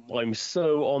 I'm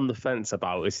so on the fence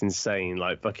about. It's insane.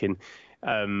 Fucking,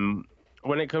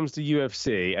 when it comes to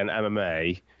UFC and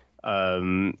MMA,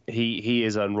 he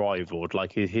is unrivaled.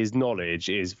 His knowledge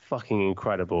is fucking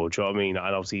incredible. Do you know what I mean?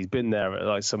 And obviously he's been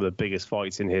there at some of the biggest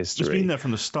fights in history. He's been there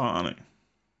from the start, hasn't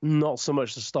he? Not so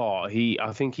much the start.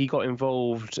 I think he got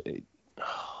involved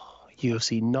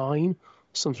UFC 9,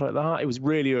 something like that. It was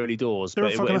really early doors. They're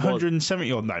fucking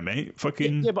 170 odd now, mate.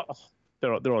 Fucking yeah, but.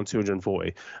 They're on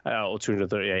 240 or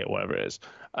 238 or whatever it is.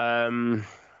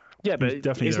 Yeah, but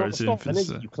it's not stopping, is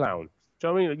it, you clown? Do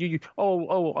you know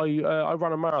what I mean? I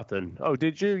ran a marathon. Oh,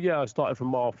 did you? Yeah, I started from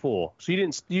mile 4. So you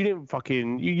didn't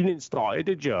start it,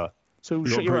 did you? So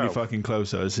you're pretty fucking close,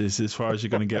 though. It's as far as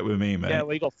you're going to get with me, mate. Yeah,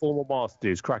 well, you got 4 more miles to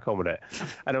do. So crack on with it.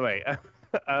 Anyway,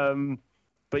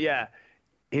 but yeah,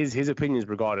 his opinions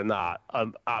regarding that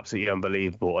are absolutely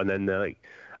unbelievable. And then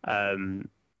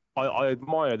I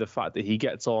admire the fact that he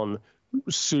gets on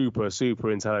super,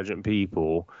 super intelligent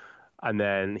people and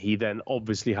then he then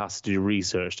obviously has to do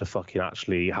research to fucking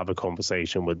actually have a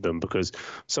conversation with them, because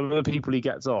some of the people he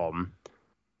gets on,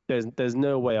 there's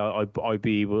no way I'd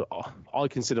be able. I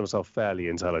consider myself fairly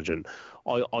intelligent.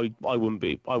 I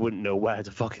wouldn't know where to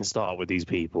fucking start with these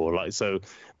people. Like, so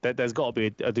there's got to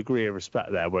be a degree of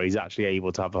respect there where he's actually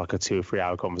able to have like a 2 or 3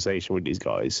 hour conversation with these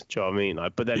guys. Do you know what I mean?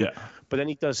 Like, but then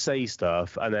he does say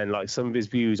stuff, and then like some of his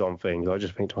views on things, I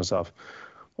just think to myself,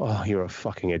 oh, you're a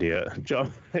fucking idiot. Do you know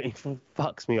what I mean? He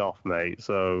fucks me off, mate.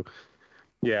 So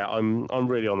yeah, I'm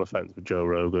really on the fence with Joe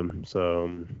Rogan.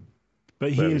 So.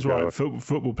 But he is right.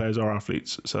 Football players are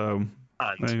athletes, so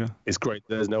and there you go. It's great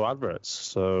there's no adverts.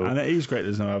 So and it is great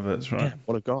there's no adverts, right? Yeah,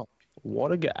 what a guy!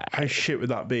 What a guy! How shit would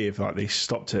that be if like they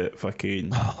stopped it?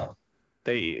 Fucking.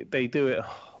 They do it.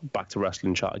 Back to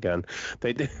wrestling chat again.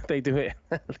 They do it.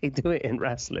 They do it in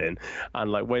wrestling,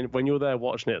 and like when you're there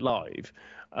watching it live,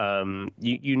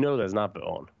 you know there's an advert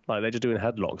on. Like they're just doing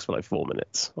headlocks for like 4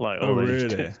 minutes. Like, oh really?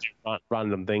 Just do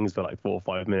random things for like 4 or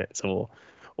 5 minutes, or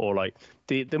like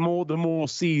the more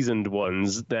seasoned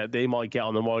ones, that they might get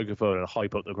on the microphone and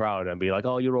hype up the crowd and be like,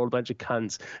 "Oh, you're all a bunch of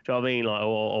cunts." Do you know what I mean? Like,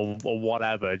 or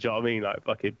whatever. Do you know what I mean? Like,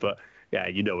 fuck it. But yeah,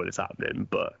 you know when it's happening.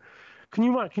 But can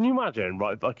you imagine,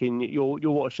 right? Fucking,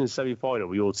 you're watching the semi-final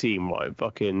with your team, right?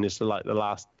 Fucking, it's like the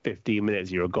last 15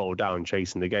 minutes, you're a goal down,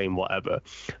 chasing the game, whatever.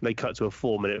 And they cut to a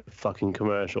 4-minute fucking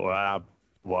commercial or ad,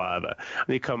 whatever, and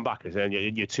they come back and say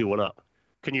you're 2-1 up.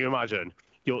 Can you imagine?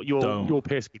 Your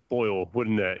piss would boil,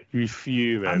 wouldn't it? You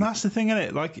fume. And that's the thing, isn't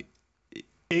it? Like,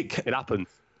 it happens.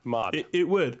 Mad. It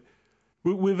would.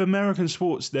 With American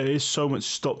sports, there is so much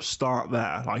stop-start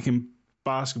there. Like in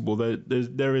basketball,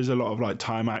 there is a lot of like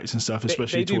timeouts and stuff,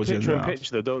 especially towards the end. They do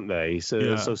picture though, don't they?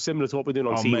 So similar to what we're doing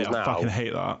on teams now. I fucking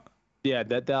hate that. Yeah,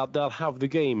 they'll have the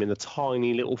game in the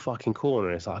tiny little fucking corner.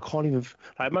 It's like, I can't even.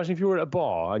 Like, imagine if you were at a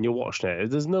bar and you're watching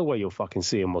it. There's no way you're fucking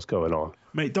seeing what's going on.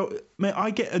 Mate, I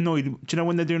get annoyed. Do you know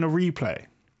when they're doing a replay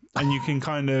and you can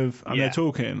kind of they're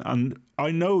talking, and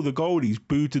I know the goalie's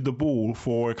booted the ball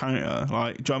for a counter.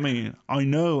 Like, do you know what I mean? I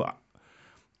know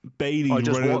Bailey's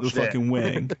running up the fucking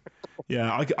wing.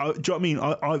 Yeah, do you know what I mean?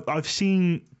 I've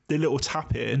seen the little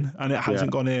tap in and it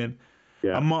hasn't gone in.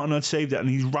 Yeah. And Martin had saved it, and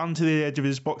he's ran to the edge of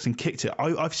his box and kicked it.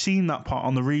 I've seen that part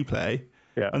on the replay.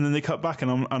 Yeah. And then they cut back,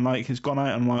 and I'm like, it's gone out,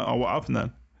 and I'm like, oh, what happened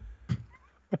then?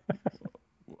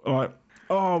 Like,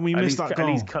 oh, we missed that goal.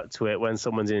 And he's cut to it when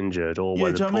someone's injured or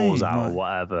when the ball's out or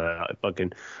whatever. Like,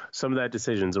 fucking, some of their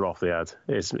decisions are off the head.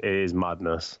 It is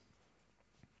madness.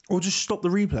 Or just stop the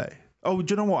replay. Oh,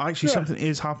 do you know what? Actually, something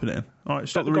is happening. All right,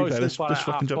 stop the replay. Let's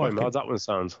fucking jump back in. How's that one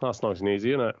sound? That's nice and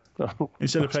easy, isn't it?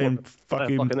 Instead of playing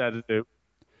fucking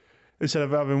instead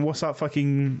of having, what's that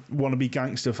fucking wannabe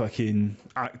gangster fucking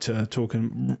actor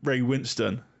talking, Ray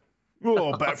Winston?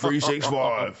 Oh, bet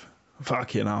 365.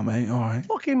 Fucking hell, mate. All right.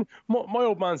 Fucking, my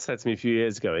old man said to me a few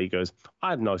years ago, he goes,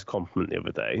 I had a nice compliment the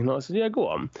other day. And I said, yeah, go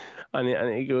on.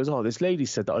 And he goes, oh, this lady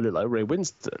said that I look like Ray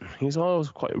Winston. He goes, oh, I was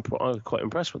quite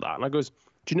impressed with that. And I goes,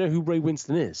 do you know who Ray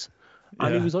Winston is?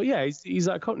 And he was like, yeah, he's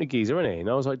that Cockney geezer, isn't he? And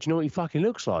I was like, do you know what he fucking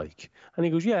looks like? And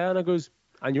he goes, yeah. And I goes,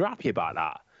 and you're happy about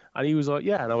that? And he was like,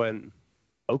 yeah. And I went,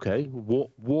 okay,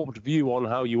 warped view on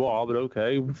how you are, but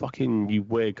okay, fucking you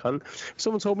weird cunt. If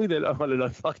someone told me that I look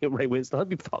like fucking Ray Winston, I'd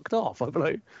be fucked off. I'd be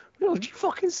like, what did you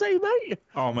fucking say, mate?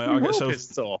 Oh, mate,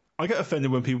 I get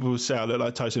offended when people say I look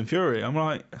like Tyson Fury. I'm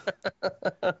like,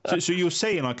 so you're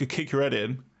saying I could kick your head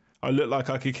in? I look like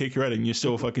I could kick your head in, you're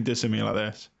still fucking dissing me like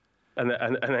this. And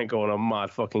then go on a mad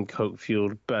fucking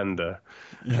coke-fueled bender.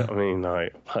 Yeah. You know what I mean?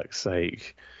 Like, fuck's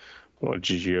sake. What a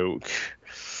joke.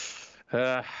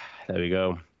 There we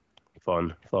go.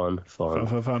 Fun.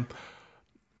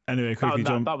 Anyway, quickly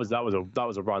jump. That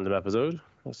was a random episode.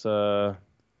 That's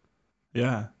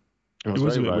yeah. It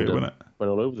was a bit weird, wasn't it? Went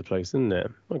all over the place, didn't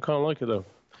it? I kind of like it though.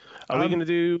 Are we going to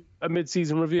do a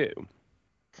mid-season review?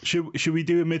 Should we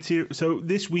do a mid-season? So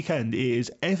this weekend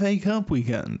is FA Cup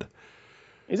weekend.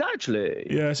 Is actually?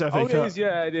 Yeah, it's FA Cup. It is.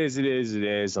 Yeah, it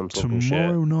is. I'm talking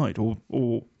tomorrow night,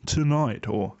 or tonight,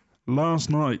 or last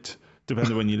night,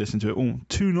 depending when you listen to it. Or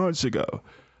 2 nights ago.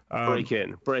 Break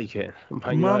in.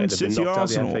 Man City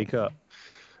Arsenal. FA Cup.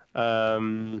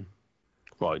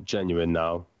 Right, genuine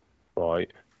now. Right.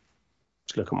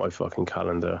 Just look at my fucking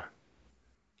calendar.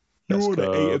 You're on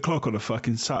at 8 o'clock on a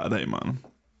fucking Saturday, man.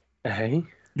 Hey?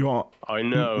 You are. I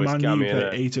know. Man, you play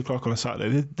at 8 o'clock on a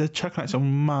Saturday. They're checking out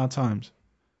some mad times.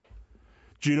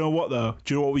 Do you know what, though?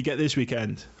 Do you know what we get this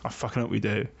weekend? I fucking hope we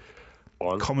do.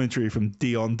 Commentary from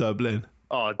Dion Dublin.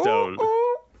 Oh, don't.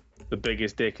 The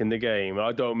biggest dick in the game.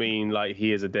 I don't mean like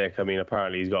he is a dick. I mean,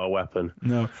 apparently he's got a weapon.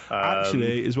 No.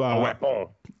 Actually, as well.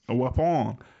 A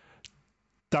weapon.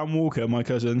 Dan Walker, my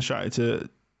cousin, shouted to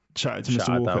Shout out to Shout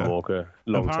Mr. out Walker. Dan Walker.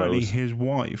 Long Apparently, toes. his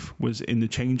wife was in the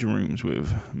changing rooms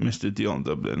with Mr. Dion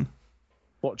Dublin.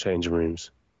 What changing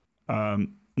rooms? Not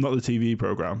the TV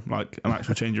program, like an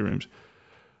actual changing rooms.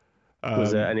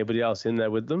 Was there anybody else in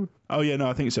there with them? Oh yeah, no,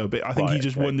 I think so. But I think he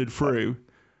just wandered through,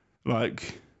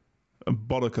 like a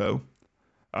bollico,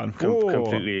 and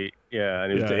Completely, yeah.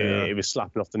 And it was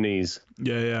slapping off the knees.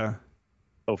 Yeah.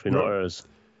 Hopefully not hers.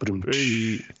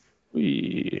 Bobbling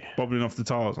off the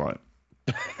tiles, like.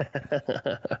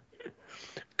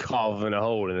 Carving a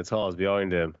hole in the tiles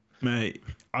behind him. Mate,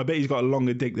 I bet he's got a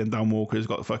longer dick than Dan Walker's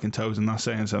got fucking toes, and that's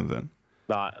saying something.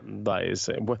 That is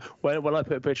when I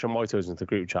put a picture of my toes into the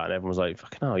group chat and everyone was like,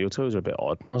 "Fucking hell, your toes are a bit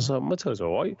odd." I was like, "My toes are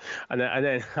alright." And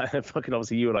then fucking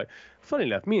obviously you were like, "Funny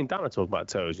enough, me and Dan are talking about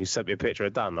toes." And you sent me a picture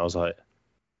of Dan. And I was like,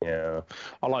 "Yeah,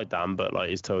 I like Dan, but like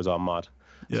his toes are mad."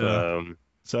 Yeah.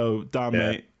 So Dan,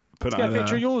 mate, put get a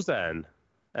picture of yours then.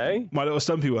 Eh? My little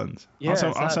stumpy ones. Yeah,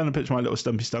 I'll send a picture of my little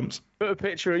stumpy stumps. Put a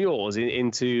picture of yours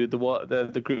into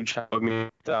the group chat with me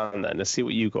down then. Let's see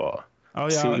what you got. Oh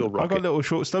yeah, I got little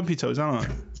short stumpy toes, haven't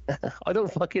I? I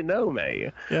don't fucking know,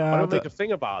 mate. Yeah, I don't make a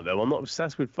thing about them. I'm not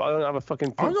obsessed with. I don't have a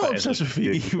fucking. I'm not obsessed with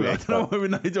feet either. I don't know what we're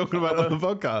not talking about on the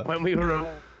podcast. When we were,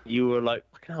 you were like,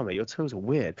 "Fucking hell, mate, your toes are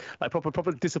weird." Like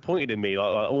proper disappointed in me.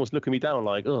 Like almost looking me down.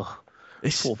 Like, ugh.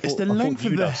 It's the length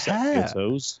of the hair. Your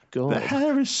toes. God. The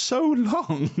hair is so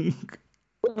long.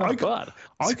 I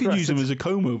could use them as a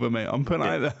comb over, mate. I'm putting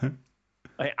it out there.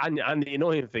 And the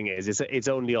annoying thing is, it's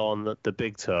only on the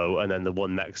big toe and then the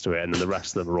one next to it, and then the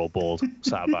rest of them are all bald.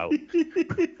 Sat about.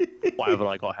 Why haven't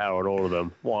I got hair on all of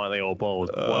them? Why are they all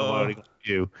bald? Why have I only got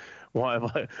you? Why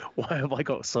have I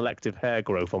got selective hair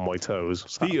growth on my toes?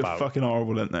 Feet are fucking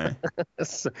horrible, aren't they?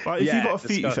 Like,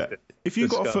 if you've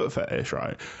got a foot fetish,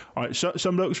 right?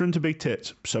 Some blokes are into big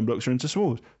tits, some blokes are into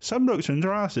smalls, some blokes are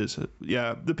into asses.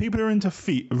 Yeah, the people who are into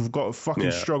feet have got to fucking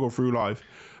struggle through life.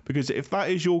 Because if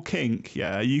that is your kink,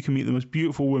 you can meet the most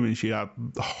beautiful women. She had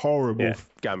horrible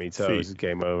gammy toes is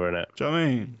game over, innit? Do you know what I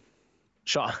mean?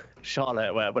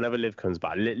 Charlotte, whenever Liv comes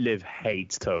back, Liv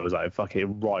hates toes. Like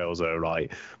fucking riles her.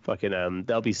 Right, fucking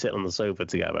they'll be sitting on the sofa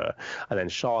together, and then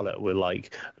Charlotte will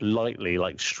like lightly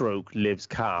like stroke Liv's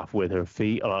calf with her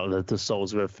feet, or the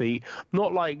soles of her feet.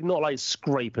 Not like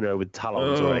scraping her with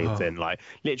talons or anything. Like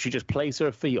literally just place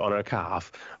her feet on her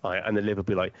calf, like, and then Liv will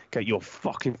be like, "Get your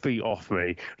fucking feet off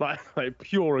me!" Like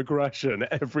pure aggression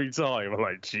every time. I'm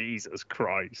like, Jesus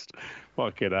Christ,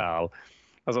 fucking hell.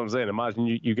 That's what I'm saying. Imagine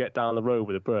you get down the road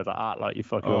with a bird like that, like you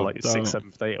fucking on like 6th,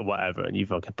 7th date or whatever, and you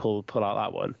fucking pull out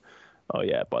that one. Oh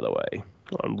yeah, by the way,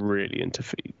 I'm really into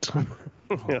feet. For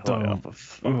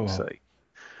fuck's sake.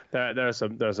 There are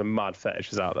some mad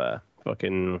fetishes out there.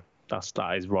 Fucking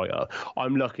that is right up.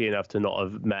 I'm lucky enough to not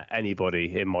have met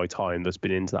anybody in my time that's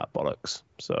been into that bollocks.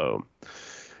 So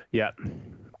yeah,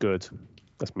 good.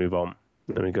 Let's move on.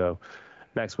 There we go.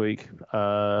 Next week,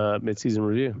 mid-season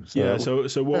review. So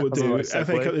what we'll do,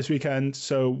 FA Cup this weekend,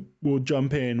 so we'll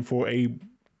jump in for a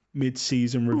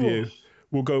mid-season review.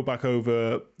 We'll go back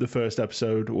over the first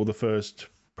episode or the first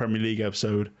Premier League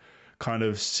episode, kind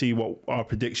of see what our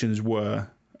predictions were,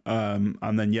 and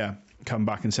then, come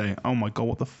back and say, oh my God,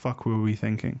 what the fuck were we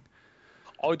thinking?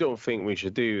 I don't think we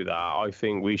should do that. I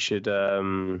think we should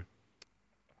have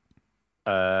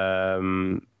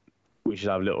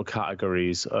little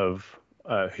categories of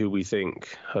who we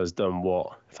think has done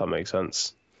what, if that makes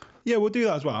sense. Yeah, we'll do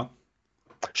that as well.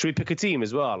 Should we pick a team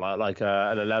as well, like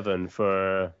an 11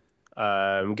 for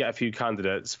get a few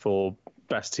candidates for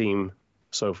best team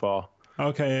so far?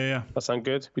 Okay, yeah. That sound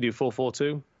good? We do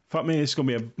 4-4-2. Fuck me, it's gonna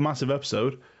be a massive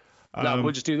episode. No,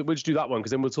 we'll just do that one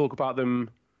because then we'll talk about them.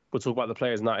 We'll talk about the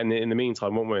players and that in the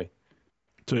meantime, won't we?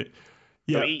 Sweet.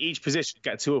 Yeah. So each position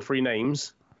get 2 or 3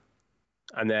 names.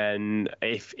 And then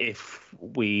if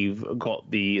we've got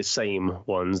the same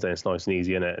ones, then it's nice and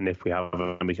easy, innit? And if we have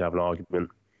them, we can have an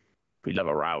argument. We love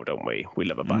a row, don't we? We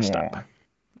love a bust up.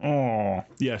 Oh,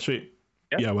 yeah, sweet.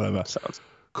 Yeah, whatever. Sounds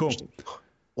cool.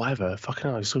 Whatever. Fucking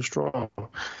hell, he's so strong.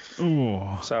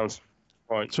 Oh, sounds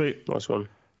right. Sweet. Nice one.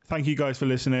 Thank you guys for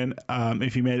listening.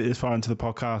 If you made it this far into the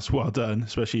podcast, well done,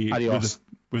 especially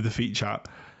with the feet chat.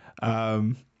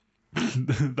 I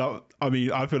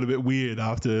feel a bit weird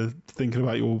after thinking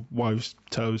about your wife's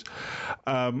toes.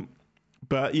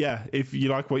 But yeah, if you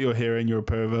like what you're hearing, you're a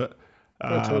pervert.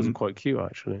 Your toes are quite cute,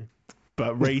 actually.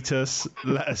 But rate us,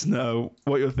 let us know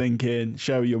what you're thinking,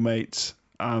 share with your mates,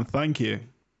 and thank you.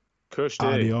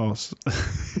 Adios.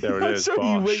 There it is.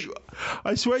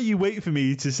 I swear you wait for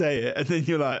me to say it, and then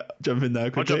you're like, jump in there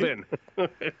quickly. I'll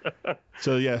jump in.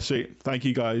 So yeah, sweet. Thank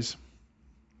you guys.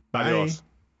 Bye. Adios.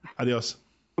 Adios.